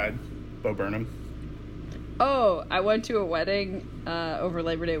 Inside Bo Burnham. Oh, I went to a wedding over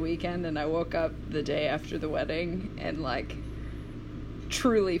Labor Day weekend, and I woke up the day after the wedding and, like,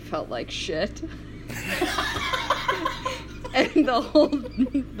 truly felt like shit. And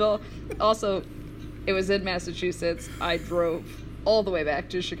also... It was in Massachusetts. I drove all the way back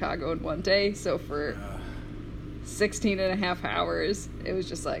to Chicago in one day. So for 16 and a half hours, it was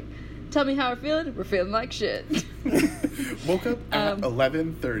just like, tell me how we're feeling. We're feeling like shit. Woke up at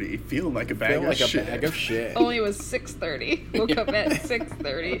 11:30, feeling like a bag of shit. Only it was 6:30. Woke up at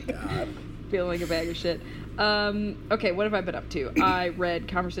 6:30. Feeling like a bag of shit. Okay, what have I been up to? I read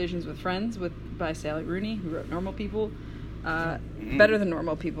Conversations with Friends by Sally Rooney, who wrote Normal People. Better than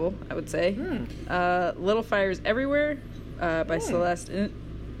Normal People, I would say. Little Fires Everywhere by Celeste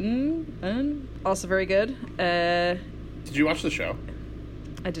Ng. Also very good. Did you watch the show?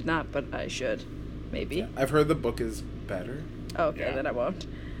 I did not, but I should. Maybe. Yeah, I've heard the book is better. Oh, okay, then I won't.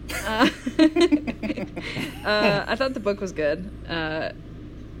 I thought the book was good. A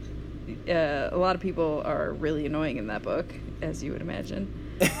lot of people are really annoying in that book, as you would imagine.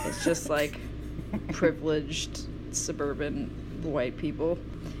 It's just like privileged suburban white people.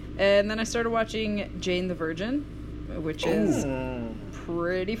 And then I started watching Jane the Virgin, which is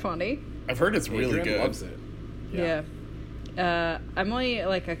pretty funny. I've heard it's really good. Loves it. Yeah. I'm only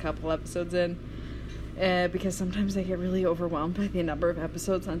like a couple episodes in because sometimes I get really overwhelmed by the number of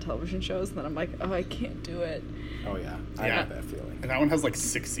episodes on television shows, and then I'm like, oh, I can't do it. Oh yeah, I have that feeling. And that one has like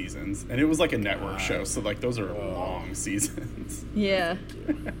 6 seasons, and it was like a network show, so like those are long seasons. Yeah.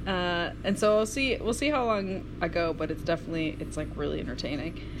 And so we'll see how long I go, but it's like really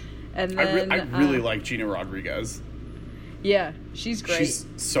entertaining. And then I really like Gina Rodriguez. Yeah, she's great. She's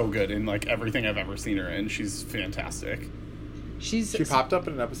so good in like everything I've ever seen her in. She's fantastic. She popped up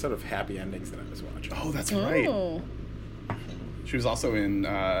in an episode of Happy Endings that I was watching. Oh, that's right. She was also in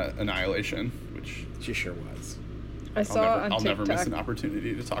Annihilation, which she sure was. I'll never miss an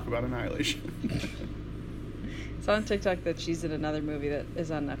opportunity to talk about Annihilation. I saw on TikTok that she's in another movie that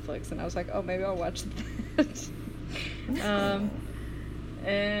is on Netflix, and I was like, oh, maybe I'll watch that.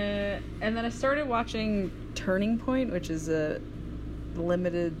 And then I started watching Turning Point, which is a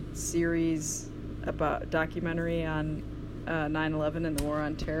limited series about documentary on 9/11 and the War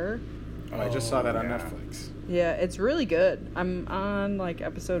on Terror. Oh, I just saw that on yeah. Netflix. Yeah, it's really good. I'm on like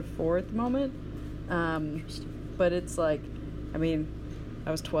episode 4 at the moment. But it's like, I mean,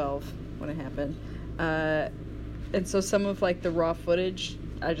 I was 12 when it happened. And so some of like the raw footage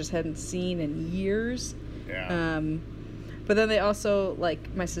I just hadn't seen in years. Yeah. But then they also,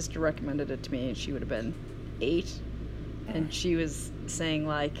 like, my sister recommended it to me, and she would have been 8. And she was saying,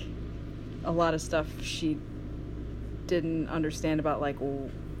 like, a lot of stuff she didn't understand about, like,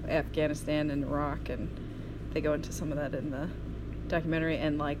 Afghanistan and Iraq, and they go into some of that in the documentary.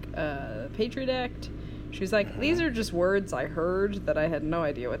 And, like, Patriot Act, she was like, these are just words I heard that I had no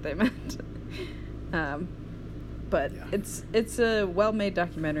idea what they meant. But Yeah. it's a well-made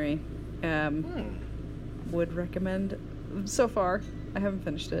documentary. Would recommend. So far, I haven't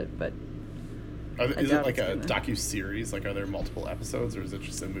finished it, but Is it like a gonna- docu-series? Like, are there multiple episodes, or is it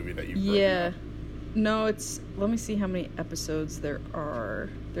just a movie that you've yeah. broken No, it's. Let me see how many episodes there are.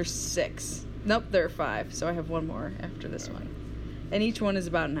 There's 6. Nope, there are 5. So I have one more after this one, and each one is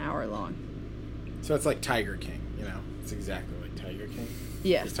about an hour long. So it's like Tiger King, you know? It's exactly like Tiger King.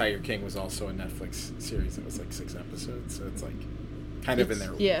 Yeah. Because Tiger King was also a Netflix series. It was like 6 episodes. So it's like kind of in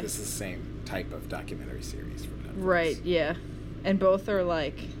there. Yeah. This is the same type of documentary series from Netflix. Right. Yeah, and both are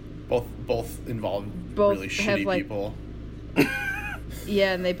like. Both involve Both really have, shitty like- people.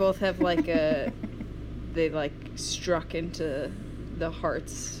 Yeah, and they both have like a. They like struck into the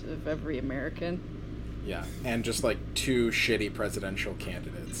hearts of every American. Yeah. And just like 2 shitty presidential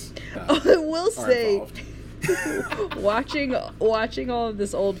candidates. I will are say, involved. watching all of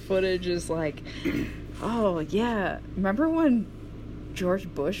this old footage is like, oh yeah, remember when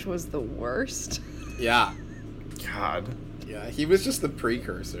George Bush was the worst? Yeah. God. Yeah. He was just the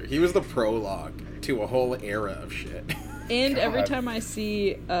precursor. He was the prologue to a whole era of shit. And every God. time I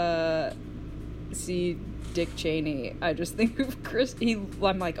see Dick Cheney, I just think of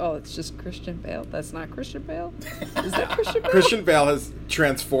I'm like, oh, it's just Christian Bale. That's not Christian Bale. Is that Christian Bale? Christian Bale has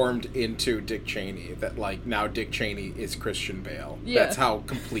transformed into Dick Cheney. That like now Dick Cheney is Christian Bale. Yeah. That's how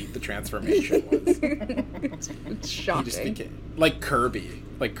complete the transformation was. It's He just shocking. became like Kirby.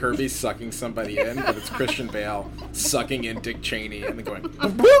 Like Kirby's sucking somebody in, but it's Christian Bale sucking in Dick Cheney and then going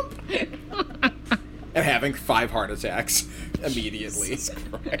boop, and having 5 heart attacks immediately. Jesus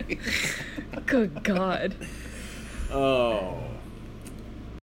Christ. Good God. Oh